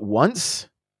go to at once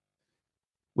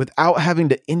without having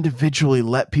to individually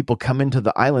let people come into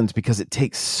the islands, because it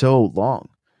takes so long.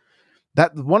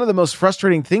 That one of the most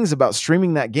frustrating things about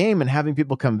streaming that game and having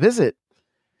people come visit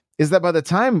is that by the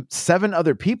time 7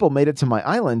 other people made it to my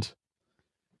island,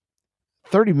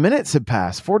 30 minutes had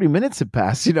passed, 40 minutes had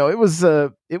passed. You know, it was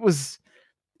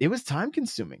time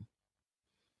consuming.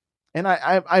 And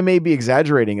I may be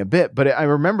exaggerating a bit, but I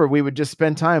remember we would just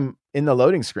spend time in the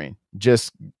loading screen.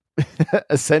 Just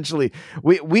essentially,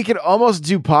 we could almost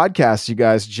do podcasts, you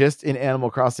guys, just in Animal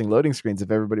Crossing loading screens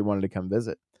if everybody wanted to come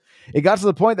visit. It got to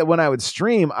the point that when I would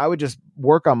stream, I would just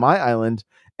work on my island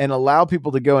and allow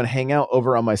people to go and hang out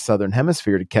over on my southern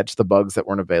hemisphere to catch the bugs that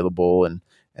weren't available and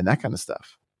that kind of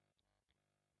stuff.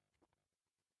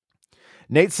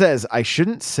 Nate says, I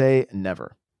shouldn't say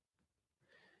never.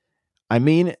 I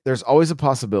mean, there's always a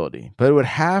possibility, but it would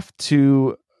have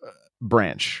to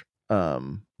branch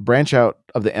out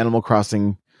of the Animal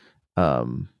Crossing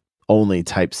only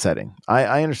type setting.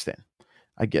 I understand.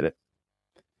 I get it.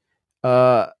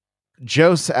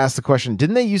 Jose asked the question,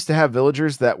 didn't they used to have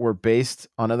villagers that were based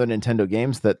on other Nintendo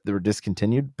games that were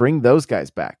discontinued? Bring those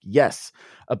guys back. Yes.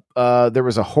 There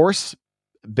was a horse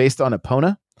based on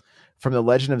Epona from The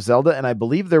Legend of Zelda, and I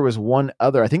believe there was one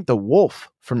other, I think the wolf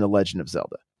from The Legend of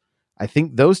Zelda. I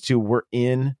think those 2 were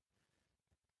in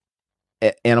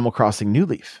Animal Crossing New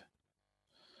Leaf.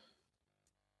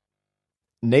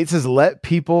 Nate says, let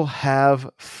people have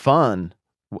fun.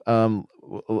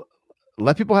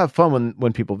 Let people have fun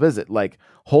when people visit, like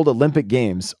hold Olympic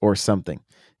Games or something.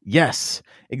 Yes,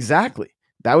 exactly.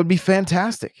 That would be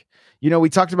fantastic. You know, we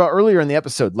talked about earlier in the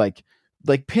episode, like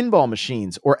pinball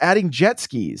machines or adding jet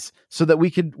skis so that we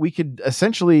could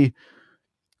essentially,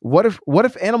 what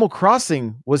if Animal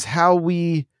Crossing was how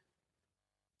they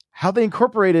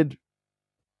incorporated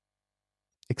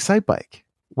Excitebike,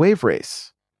 Wave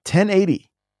Race,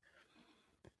 1080,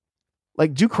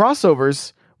 like do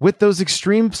crossovers with those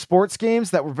extreme sports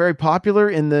games that were very popular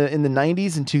in the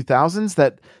 90s and 2000s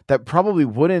that probably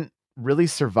wouldn't really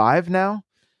survive now.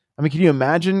 I mean, can you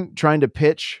imagine trying to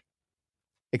pitch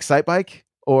Excitebike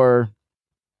or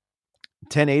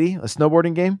 1080, a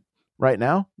snowboarding game right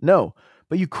now? No,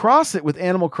 but you cross it with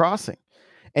Animal Crossing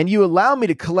and you allow me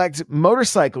to collect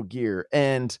motorcycle gear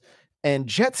and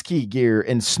jet ski gear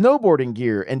and snowboarding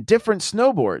gear and different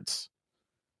snowboards.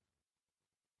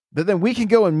 But then we can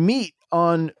go and meet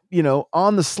on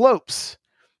the slopes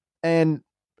and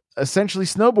essentially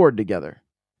snowboard together.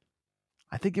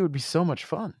 I think it would be so much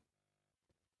fun.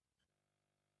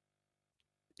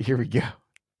 Here we go.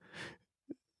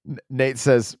 Nate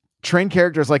says, train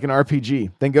characters like an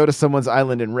RPG, then go to someone's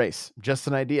island and race. Just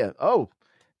an idea. Oh,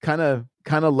 kind of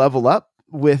level up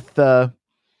with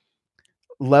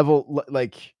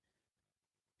like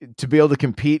to be able to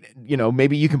compete. You know,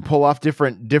 maybe you can pull off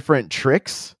different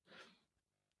tricks.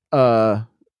 Pull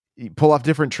off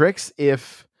different tricks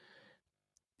if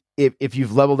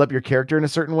you've leveled up your character in a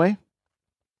certain way.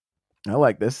 I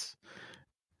like this.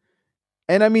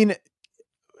 And I mean,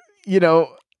 you know,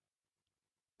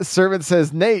 Servant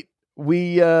says, Nate,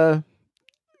 we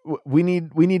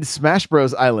need Smash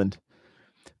Bros. Island.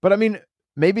 But I mean,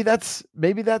 maybe that's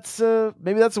the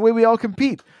way we all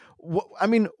compete. I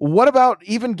mean, what about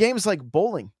even games like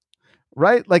bowling,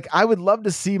 right? Like I would love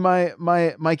to see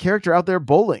my character out there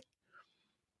bowling,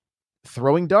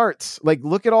 throwing darts. Like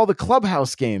look at all the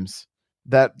clubhouse games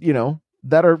that,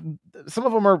 that are, some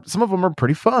of them are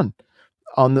pretty fun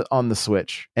on the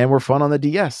Switch and were fun on the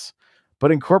DS,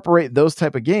 but incorporate those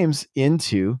type of games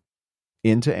into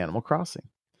Animal Crossing.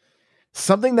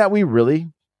 Something that we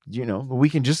really, we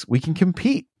can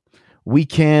compete. We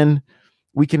can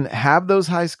have those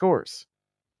high scores.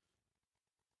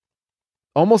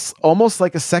 Almost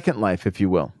like a Second Life, if you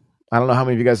will. I don't know how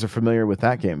many of you guys are familiar with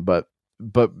that game, but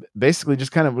basically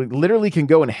just kind of literally can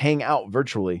go and hang out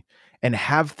virtually and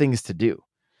have things to do.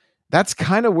 That's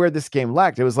kind of where this game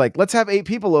lacked. It was like, let's have 8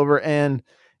 people over and,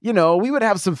 we would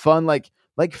have some fun, like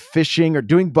fishing or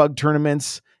doing bug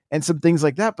tournaments and some things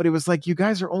like that. But it was like, you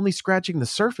guys are only scratching the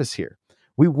surface here.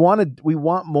 We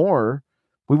want more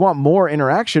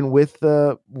interaction with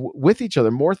each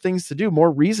other, more things to do,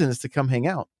 more reasons to come hang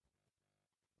out.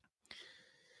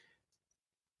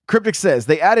 Cryptic says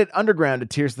they added underground to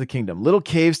Tears of the Kingdom, little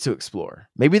caves to explore.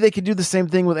 Maybe they could do the same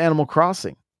thing with Animal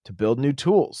Crossing to build new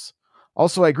tools.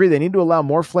 Also, I agree they need to allow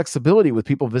more flexibility with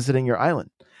people visiting your island.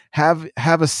 Have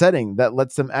a setting that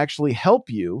lets them actually help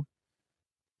you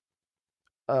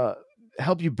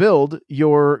build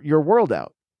your world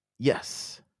out.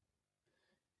 Yes.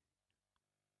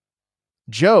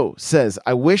 Joe says,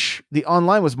 I wish the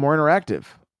online was more interactive.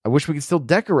 I wish we could still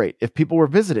decorate if people were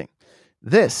visiting.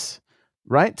 This,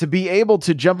 right? To be able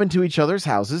to jump into each other's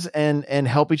houses and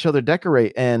help each other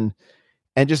decorate and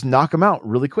just knock them out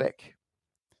really quick.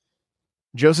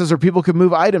 Joe says, or people could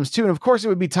move items too. And of course it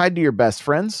would be tied to your best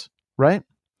friends, right?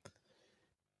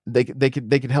 They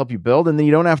could help you build, and then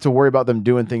you don't have to worry about them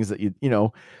doing things that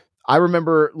I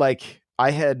remember like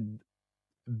I had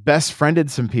best friended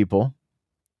some people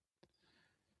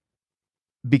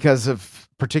because of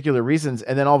particular reasons.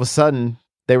 And then all of a sudden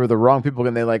they were the wrong people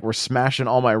and they like were smashing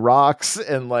all my rocks.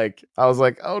 And like, I was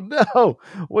like, oh no,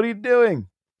 what are you doing?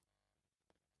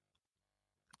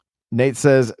 Nate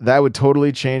says that would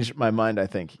totally change my mind. I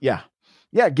think. Yeah.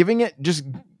 Giving it, just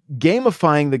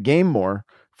gamifying the game more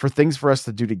for things for us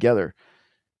to do together.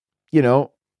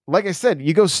 Like I said,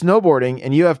 you go snowboarding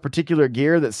and you have particular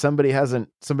gear that somebody hasn't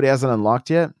unlocked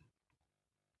yet.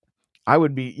 I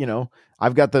would be,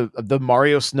 I've got the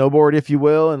Mario snowboard, if you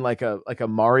will, and like a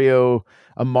Mario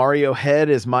head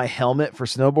is my helmet for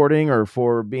snowboarding or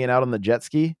for being out on the jet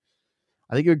ski.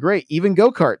 I think it would be great. Even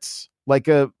go-karts, like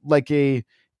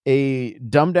a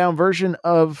dumbed down version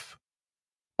of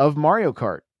Mario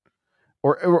Kart,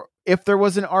 or if there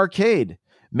was an arcade,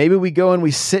 maybe we go and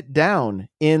we sit down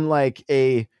in like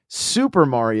a Super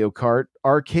Mario Kart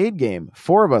arcade game.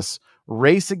 4 of us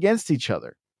race against each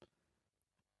other.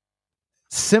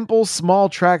 Simple, small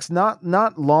tracks, not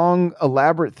long,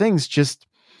 elaborate things, just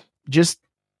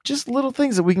little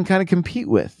things that we can kind of compete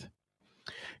with.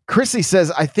 Chrissy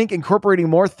says, I think incorporating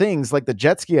more things like the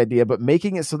jet ski idea, but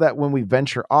making it so that when we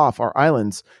venture off our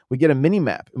islands, we get a mini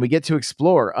map and we get to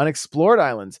explore unexplored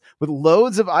islands with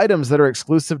loads of items that are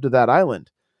exclusive to that island.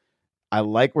 I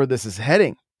like where this is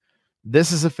heading.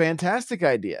 This is a fantastic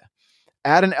idea.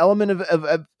 Add an element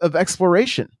of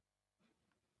exploration.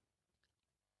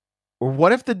 Or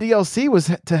what if the DLC was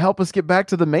to help us get back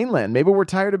to the mainland? Maybe we're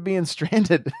tired of being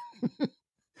stranded.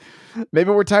 Maybe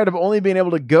we're tired of only being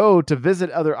able to go to visit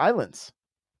other islands.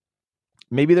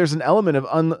 Maybe there's an element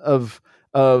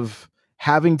of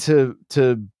having to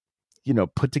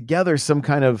put together some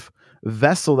kind of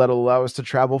vessel that'll allow us to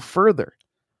travel further.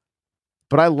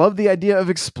 But I love the idea of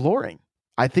exploring.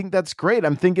 I think that's great.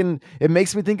 I'm thinking, it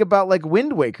makes me think about like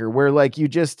Wind Waker, where like you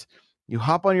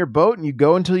hop on your boat and you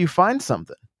go until you find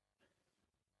something.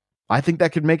 I think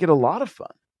that could make it a lot of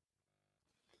fun.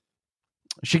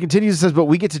 She continues and says, but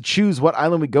we get to choose what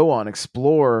island we go on,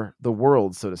 explore the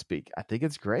world, so to speak. I think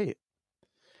it's great.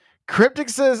 Cryptic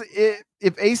says,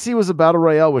 if AC was a battle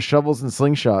royale with shovels and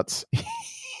slingshots,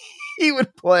 he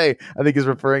would play. I think he's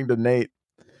referring to Nate.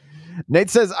 Nate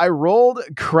says, I rolled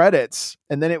credits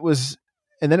and then it was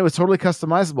totally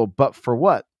customizable, but for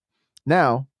what?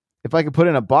 Now, if I could put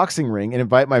in a boxing ring and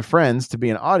invite my friends to be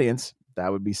an audience,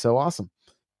 that would be so awesome.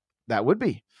 That would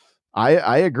be.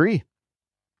 I agree.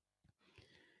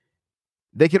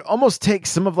 They could almost take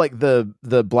some of like the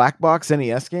black box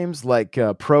NES games like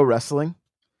Pro Wrestling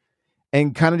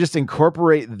and kind of just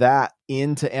incorporate that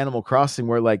into Animal Crossing,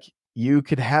 where like you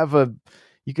could have a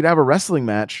wrestling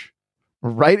match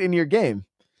right in your game,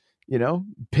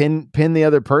 pin the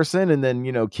other person, and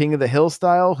then, King of the Hill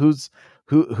style, who's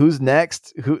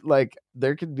next,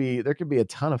 there could be a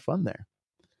ton of fun there.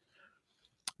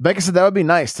 Becca said that would be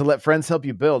nice to let friends help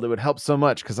you build. It would help so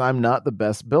much because I'm not the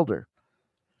best builder.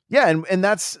 Yeah, and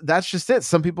that's just it.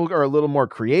 Some people are a little more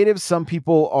creative. Some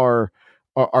people are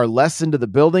less into the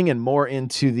building and more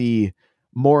into the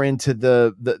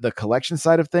collection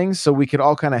side of things. So we could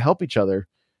all kind of help each other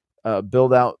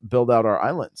build out our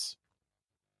islands.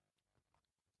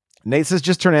 Nate says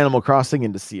just turn Animal Crossing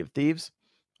into Sea of Thieves.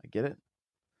 I get it.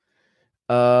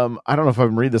 I don't know if I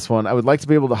can read this one. I would like to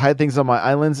be able to hide things on my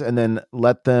islands and then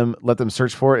let them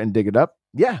search for it and dig it up.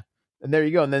 Yeah. And there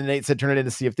you go. And then Nate said, turn it into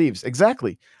Sea of Thieves.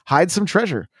 Exactly. Hide some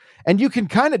treasure. And you can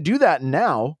kind of do that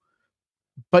now,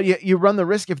 but you run the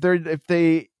risk if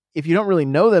you don't really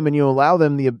know them and you allow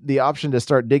them the option to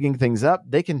start digging things up,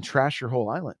 they can trash your whole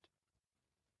island.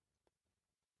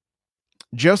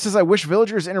 Joe says, I wish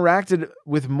villagers interacted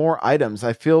with more items.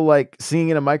 I feel like singing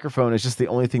in a microphone is just the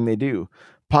only thing they do.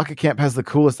 Pocket Camp has the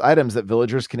coolest items that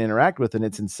villagers can interact with, and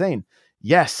it's insane.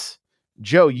 Yes,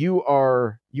 Joe, you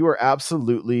are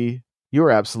absolutely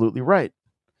right.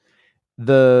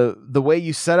 The way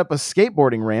you set up a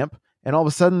skateboarding ramp and all of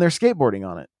a sudden they're skateboarding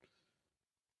on it.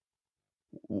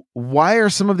 Why are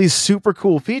some of these super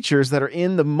cool features that are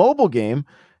in the mobile game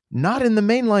not in the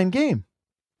mainline game?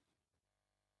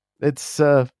 It's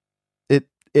those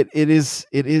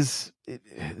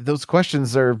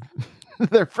questions are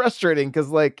they're frustrating because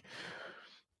like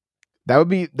that would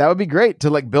be great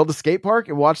to like build a skate park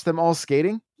and watch them all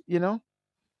skating, you know?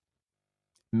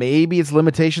 Maybe it's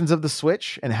limitations of the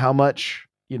Switch and how much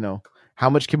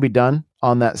can be done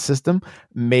on that system.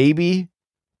 Maybe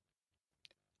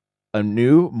a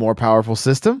new, more powerful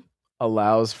system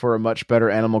allows for a much better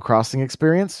Animal Crossing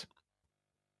experience.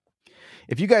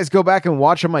 If you guys go back and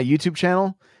watch on my YouTube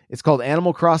channel, it's called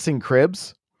Animal Crossing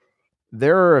Cribs.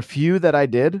 There are a few that I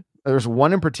did. There's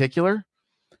one in particular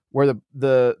where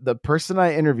the person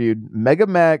I interviewed, Mega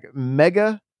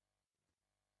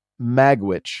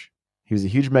Magwitch, he was a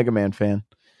huge Mega Man fan.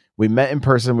 We met in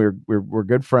person. We're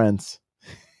good friends.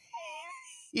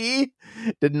 He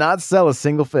did not sell a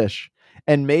single fish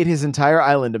and made his entire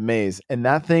island a maze. And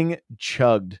that thing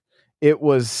chugged. It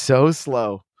was so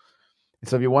slow.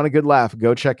 So if you want a good laugh,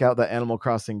 go check out the Animal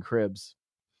Crossing Cribs.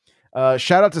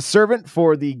 Shout out to Servant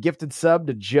for the gifted sub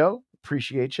to Joe.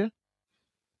 Appreciate you.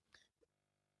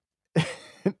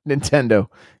 Nintendo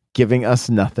giving us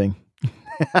nothing.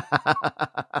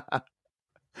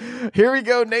 Here we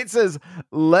go. Nate says,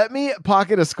 let me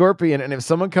pocket a scorpion, and if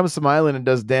someone comes to my island and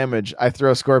does damage, I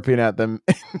throw a scorpion at them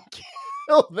and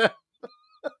kill them.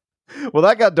 Well,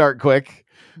 that got dark quick.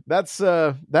 That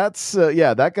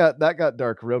got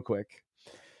dark real quick.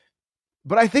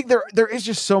 But I think there is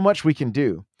just so much we can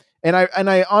do. And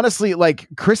I honestly like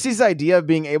Chrissy's idea of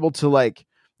being able to like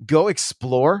go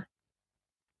explore.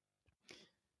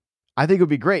 I think it would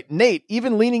be great. Nate,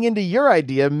 even leaning into your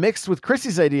idea mixed with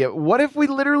Chrissy's idea. What if we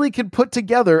literally could put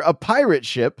together a pirate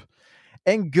ship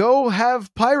and go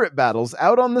have pirate battles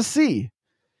out on the sea?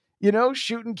 You know,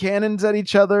 shooting cannons at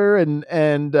each other and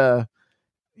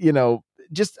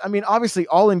just, I mean, obviously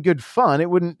all in good fun.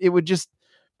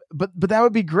 But that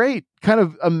would be great. Kind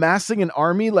of amassing an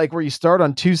army, like where you start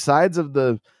on two sides of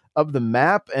the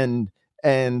map, and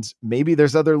maybe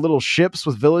there's other little ships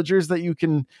with villagers that you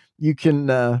can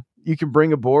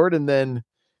bring aboard, and then,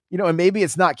 and maybe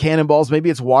it's not cannonballs, maybe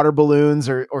it's water balloons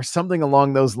or something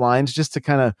along those lines, just to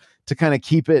kind of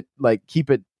keep it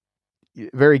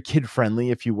very kid friendly,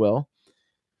 if you will.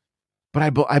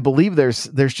 But I believe there's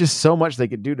just so much they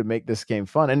could do to make this game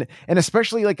fun, and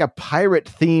especially like a pirate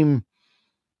theme.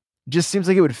 Just seems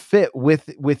like it would fit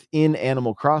within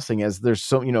Animal Crossing, as there's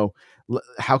so,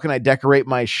 how can I decorate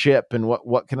my ship and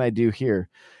what can I do here?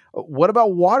 What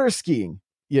about water skiing?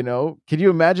 Can you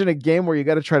imagine a game where you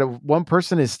got to one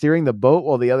person is steering the boat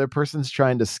while the other person's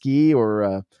trying to ski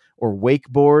or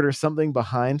wakeboard or something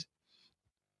behind?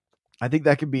 I think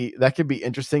that could be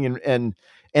interesting and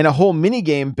a whole mini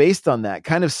game based on that,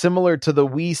 kind of similar to the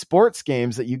Wii Sports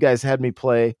games that you guys had me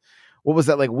play. What was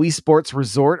that, like Wii Sports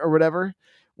Resort or whatever?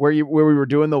 Where we were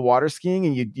doing the water skiing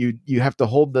and you have to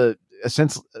hold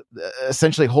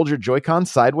essentially hold your Joy-Con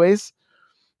sideways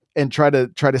and try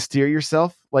to steer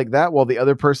yourself like that while the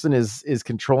other person is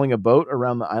controlling a boat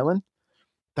around the island.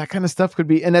 That kind of stuff could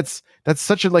be, and that's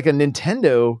such a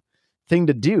Nintendo thing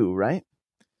to do, right?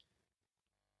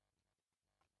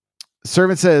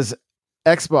 Servant says,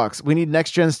 Xbox, we need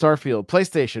next gen Starfield.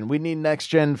 PlayStation, we need next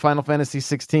gen Final Fantasy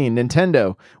 16.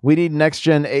 Nintendo, we need next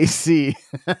gen AC.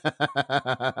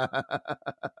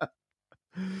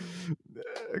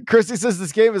 Christy says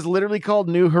this game is literally called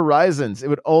New Horizons. It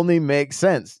would only make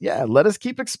sense. Yeah, let us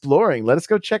keep exploring. Let us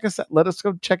go check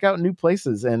out new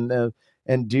places and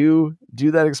do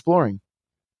that exploring.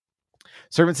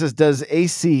 Servant says, does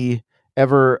AC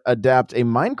ever adapt a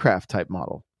Minecraft type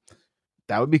model?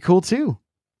 That would be cool too.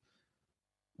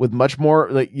 With much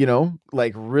more, like,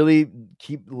 like really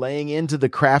keep laying into the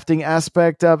crafting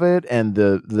aspect of it and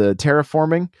the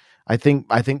terraforming. I think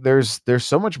there's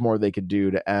so much more they could do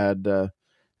to add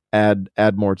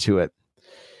more to it.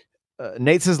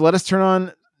 Nate says, let us turn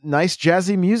on nice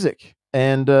jazzy music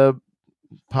and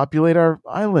populate our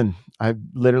island. I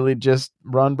literally just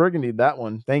Ron Burgundy that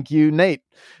one. Thank you, Nate,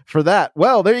 for that.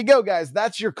 Well, there you go, guys.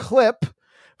 That's your clip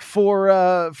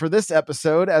for this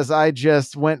episode, as I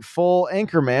just went full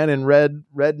Anchorman and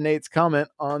read Nate's comment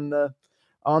on the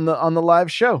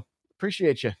live show.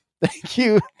 Appreciate you.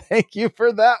 Thank you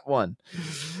for that one.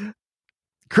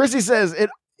 Chrissy says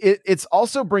it's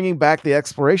also bringing back the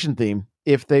exploration theme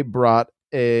if they brought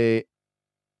a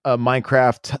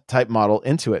Minecraft type model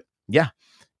into it. Yeah,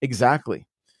 exactly.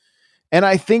 And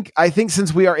I think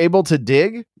since we are able to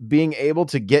dig, being able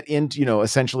to get into,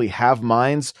 essentially have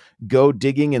mines, go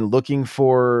digging and looking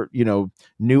for,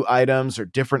 new items or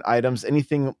different items,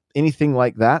 anything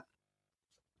like that,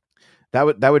 that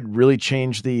would really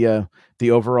change the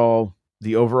overall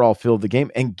feel of the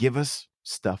game and give us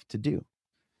stuff to do.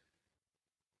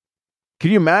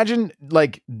 Can you imagine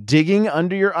like digging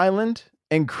under your island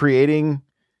and creating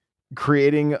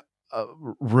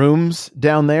rooms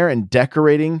down there and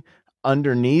decorating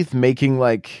underneath, making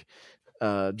like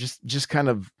just kind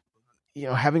of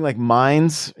having like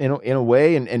mines in a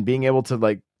way, and being able to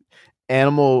like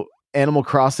Animal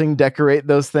Crossing decorate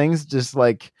those things, just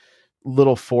like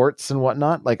little forts and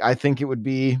whatnot. Like I think it would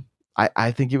be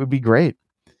great.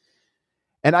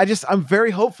 And I'm very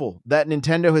hopeful that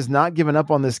Nintendo has not given up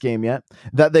on this game yet,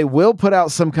 that they will put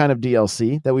out some kind of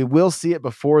DLC, that we will see it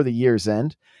before the year's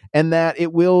end, and that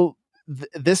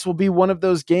this will be one of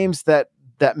those games that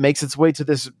makes its way to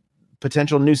this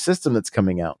potential new system that's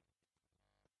coming out.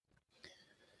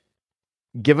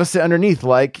 Give us it underneath,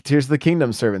 like Tears of the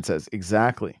Kingdom, Servant says.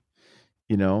 Exactly.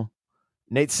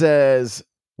 Nate says,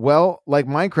 well, like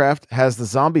Minecraft has the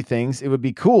zombie things, it would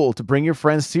be cool to bring your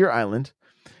friends to your island.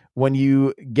 When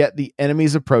you get the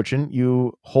enemies approaching,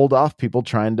 you hold off people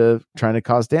trying to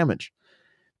cause damage.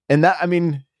 And that, I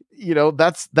mean,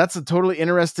 that's a totally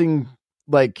interesting,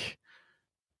 like,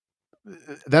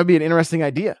 that'd be an interesting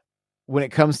idea when it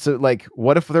comes to like,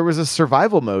 what if there was a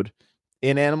survival mode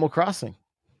in Animal Crossing?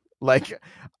 Like,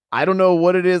 I don't know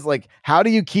what it is. Like, how do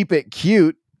you keep it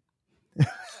cute? I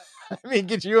mean,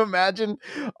 could you imagine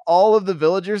all of the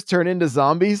villagers turn into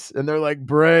zombies and they're like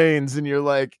brains, and you're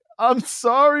like, I'm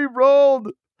sorry, Rold.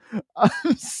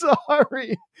 I'm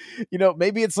sorry.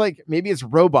 Maybe it's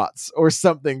robots or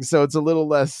something, so it's a little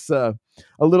less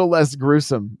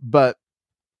gruesome. But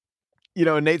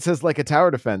Nate says like a tower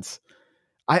defense.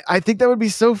 I think that would be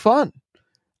so fun.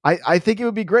 I think it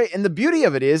would be great. And the beauty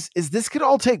of it is this could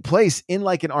all take place in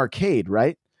like an arcade,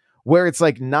 right? Where it's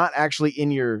like not actually in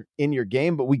your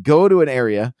game, but we go to an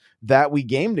area that we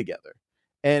game together.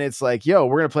 And it's like, yo,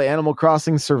 we're going to play Animal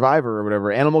Crossing Survivor or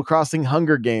whatever, Animal Crossing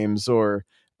Hunger Games, or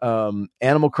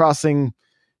Animal Crossing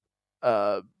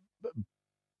PUBG,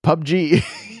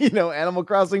 Animal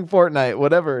Crossing Fortnite,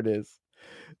 whatever it is.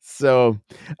 So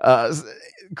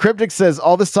Cryptic says,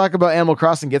 all this talk about Animal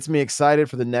Crossing gets me excited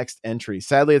for the next entry.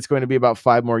 Sadly, it's going to be about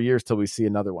 5 more years till we see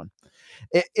another one.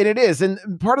 It is.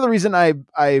 And part of the reason I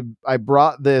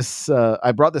brought this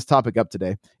topic up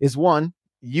today is, one,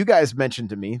 you guys mentioned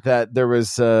to me that there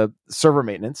was server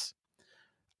maintenance.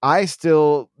 I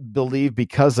still believe,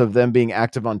 because of them being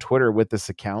active on Twitter with this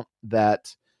account,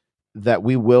 that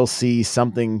we will see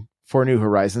something for New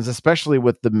Horizons, especially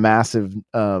with the massive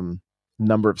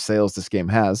number of sales this game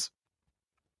has.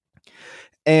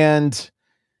 And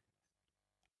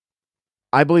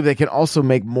I believe they can also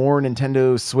make more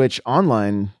Nintendo Switch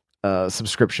Online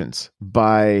subscriptions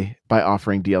by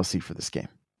offering DLC for this game.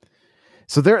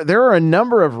 So there are a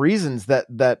number of reasons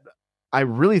that I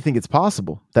really think it's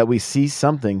possible that we see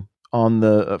something from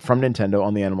Nintendo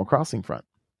on the Animal Crossing front.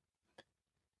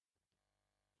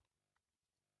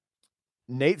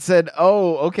 Nate said,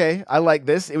 "Oh, okay, I like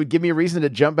this. It would give me a reason to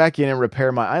jump back in and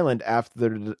repair my island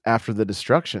after the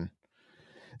destruction."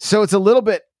 So it's a little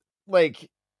bit like,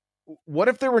 what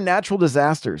if there were natural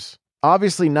disasters?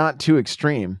 Obviously not too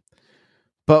extreme,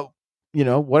 but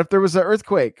what if there was an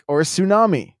earthquake or a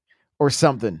tsunami or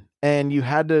something, and you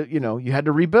had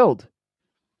to rebuild?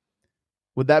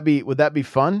 Would that be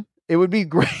fun? It would be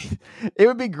great. It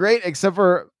would be great, except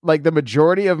for like the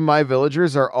majority of my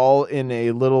villagers are all in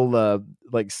a little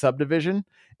like subdivision,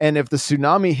 and if the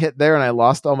tsunami hit there and I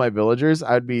lost all my villagers,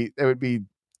 I would be I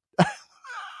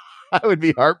would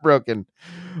be heartbroken.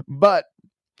 But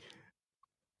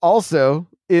also,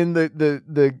 in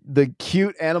the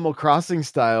cute Animal Crossing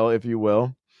style, if you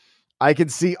will, I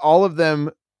could see all of them,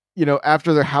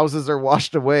 after their houses are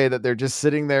washed away, that they're just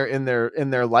sitting there in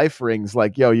their life rings,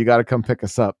 like, yo, you got to come pick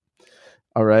us up.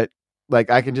 All right. Like,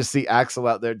 I can just see Axel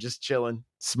out there just chilling,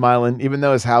 smiling, even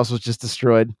though his house was just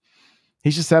destroyed.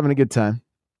 He's just having a good time.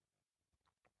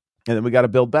 And then we got to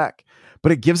build back.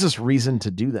 But it gives us reason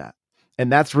to do that.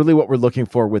 And that's really what we're looking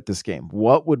for with this game.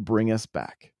 What would bring us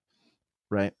back?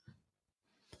 Right?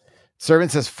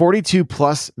 Servant says 42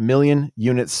 plus million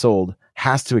units sold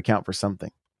has to account for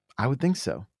something. I would think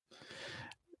so.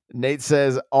 Nate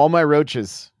says all my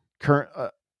roaches,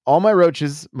 currently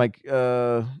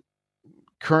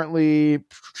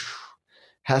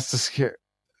has to scare.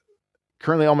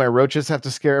 Currently, all my roaches have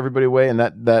to scare everybody away, and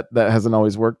that hasn't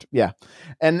always worked. Yeah,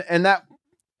 and that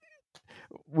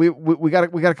we got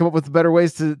to come up with better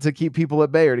ways to keep people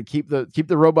at bay, or to keep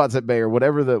the robots at bay, or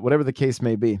whatever the case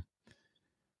may be.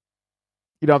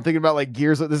 I'm thinking about like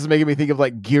Gears. This is making me think of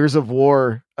like Gears of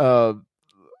War.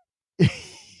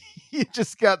 You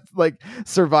just got like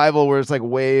survival where it's like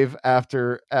wave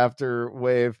after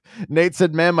wave. Nate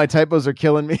said, "Man, my typos are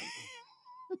killing me."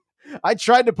 I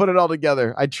tried to put it all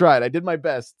together. I did my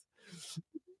best.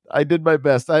 I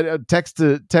text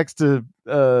to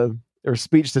or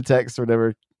speech to text or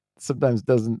whatever sometimes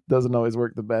doesn't always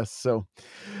work the best. So,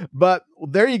 but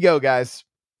there you go, guys.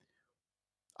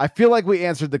 I feel like we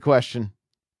answered the question.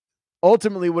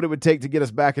 Ultimately, what it would take to get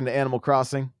us back into Animal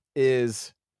Crossing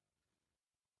is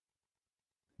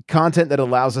content that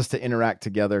allows us to interact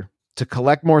together, to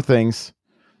collect more things,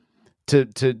 to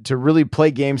really play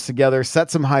games together,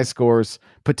 set some high scores,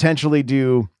 potentially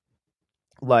do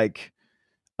like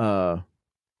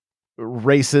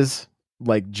races,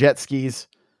 like jet skis,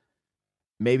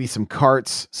 maybe some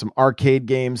karts, some arcade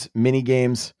games, mini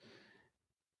games,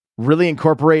 really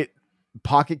incorporate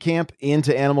Pocket Camp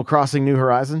into Animal Crossing New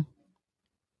Horizon.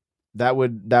 That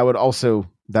would also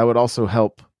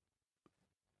help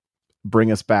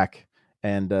bring us back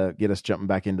and get us jumping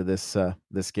back into this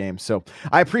game. So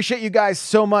I appreciate you guys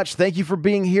so much. Thank you for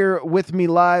being here with me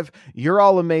live. You're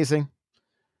all amazing.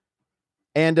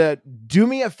 And do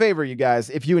me a favor, you guys.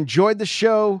 If you enjoyed the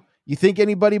show, you think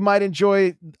anybody might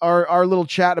enjoy our little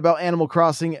chat about Animal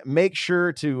Crossing, make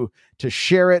sure to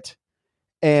share it.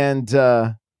 And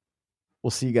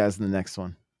we'll see you guys in the next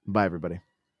one. Bye, everybody.